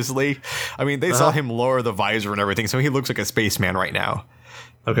surreptitiously. I mean, they saw him lower the visor and everything, so he looks like a spaceman right now.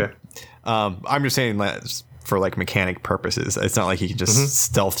 Okay. I'm just saying that for like mechanic purposes. It's not like he can just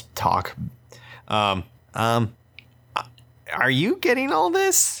stealth talk. Are you getting all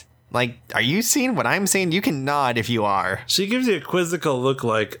this? Like, are you seeing what I'm saying? You can nod if you are. She gives you a quizzical look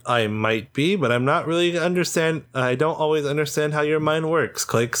like, I might be, but I'm not really understand. I don't always understand how your mind works,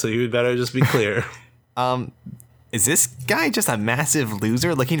 Click, so you'd better just be clear. Is this guy just a massive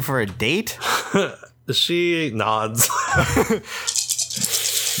loser looking for a date? She nods.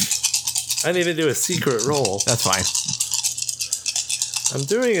 I need to do a secret roll. That's fine. I'm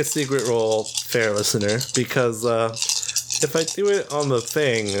doing a secret roll, fair listener, because if I do it on the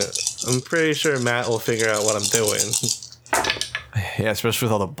thing, I'm pretty sure Matt will figure out what I'm doing. Yeah, especially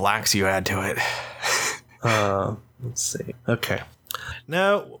with all the blacks you add to it. Let's see. Okay.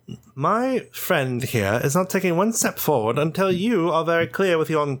 Now, my friend here is not taking one step forward until you are very clear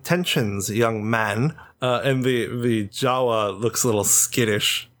with your intentions, young man. And the Jawa looks a little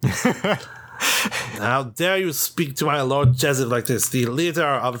skittish. How dare you speak to my Lord Jeziv like this, the leader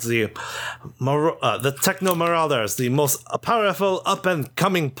of the Techno Marauders, the most powerful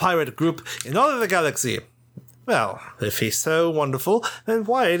up-and-coming pirate group in all of the galaxy. Well, if he's so wonderful, then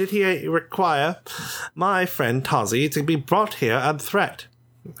why did he require my friend Tazi to be brought here and threat?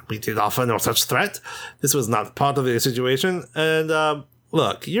 We did offer no such threat. This was not part of the situation, and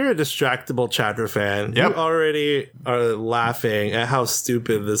look, you're a distractible chatter fan. Yep. You already are laughing at how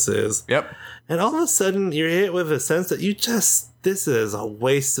stupid this is. Yep. And all of a sudden, you're hit with a sense that this is a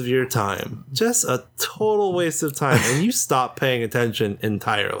waste of your time. Just a total waste of time. And you stop paying attention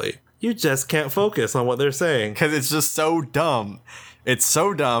entirely. You just can't focus on what they're saying. Because it's just so dumb. It's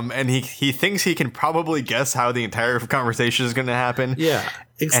so dumb, and he thinks he can probably guess how the entire conversation is going to happen. Yeah,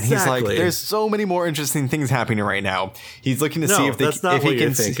 exactly. And he's like, there's so many more interesting things happening right now. He's looking to see if that's not if what he you're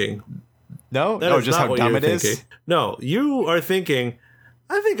can thinking. No? That No, is just not how what dumb you're it is? thinking. No, you are thinking,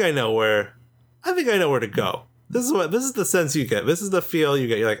 I think I know where to go. This is the sense you get. This is the feel you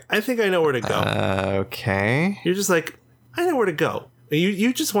get. You're like, I think I know where to go. Okay. You're just like, I know where to go.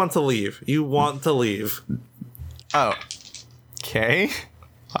 You just want to leave. You want to leave. Oh. Okay.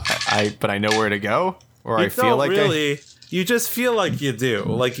 But I know where to go? Or You I feel don't like really. You just feel like you do.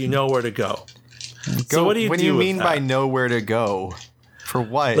 Like you know where to go. go. So what do you What do do you with mean that? by know where to go? For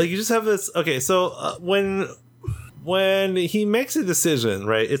what? Like you just have this. Okay, so when he makes a decision,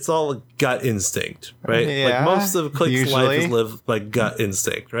 right? It's all gut instinct, right? Yeah, like most of Click's life usually. is lived by gut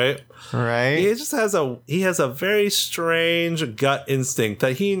instinct, right? right? He just has a very strange gut instinct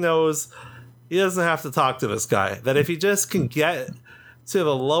that he knows he doesn't have to talk to this guy. That if he just can get to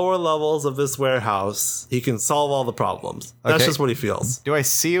the lower levels of this warehouse, he can solve all the problems. That's Okay. just what he feels. Do I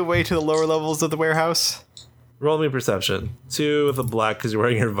see a way to the lower levels of the warehouse? Roll me perception. 2 with a black because you're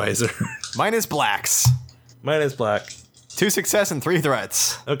wearing your visor. Mine is blacks. Mine is black. 2 success and 3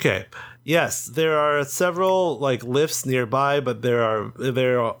 threats. Okay. Yes, there are several like lifts nearby, but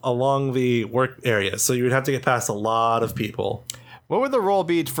they're along the work area, so you would have to get past a lot of people. What would the roll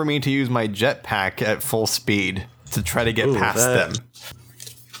be for me to use my jetpack at full speed? to try to get Ooh, past that- them.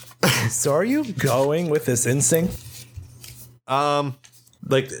 So are you going with this instinct?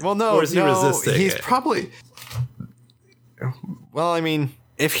 Like, Well, no, or is he resisting he's it? probably. Well, I mean,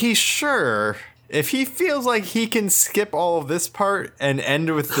 if he's sure, if he feels like he can skip all of this part and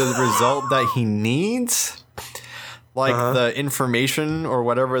end with the result that he needs, like the information or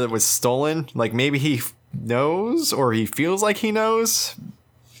whatever that was stolen, like maybe he knows or he feels like he knows.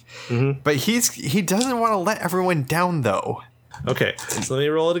 But he doesn't want to let everyone down though. Okay, so let me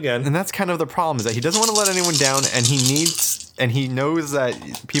roll it again. And that's kind of the problem, is that he doesn't want to let anyone down, and he knows that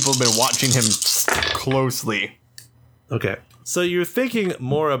people have been watching him closely. Okay, so you're thinking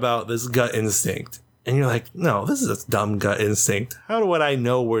more about this gut instinct, and you're like, no, this is a dumb gut instinct. How would I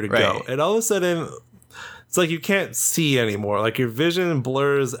know where to go? Right. And all of a sudden, it's like you can't see anymore. Like your vision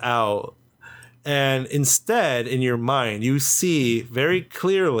blurs out, and instead, in your mind, you see very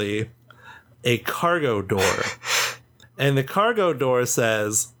clearly a cargo door. And the cargo door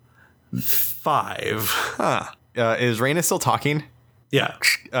says 5. Is Raina still talking? Yeah.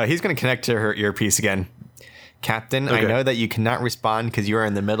 He's going to connect to her earpiece again. Captain, I Okay. know that you cannot respond because you are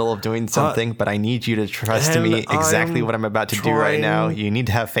in the middle of doing something, but I need you to trust and me exactly I'm what I'm about to do right now. trying You need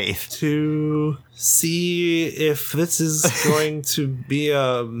to have faith. To see if this is going to be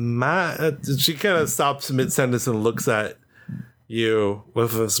a she kind of stops mid sentence and looks at you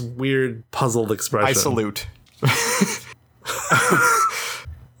with this weird puzzled expression. I salute.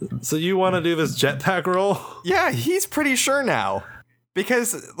 So you want to do this jetpack roll? Yeah, he's pretty sure now.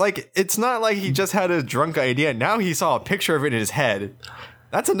 Because, like, it's not like he just had a drunk idea. Now he saw a picture of it in his head.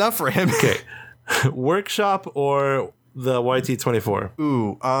 That's enough for him. Okay. Workshop or the YT-24?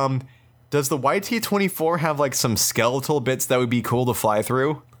 Ooh, does the YT-24 have, like, some skeletal bits that would be cool to fly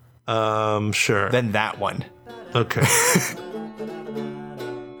through? Sure. Then that one. Okay.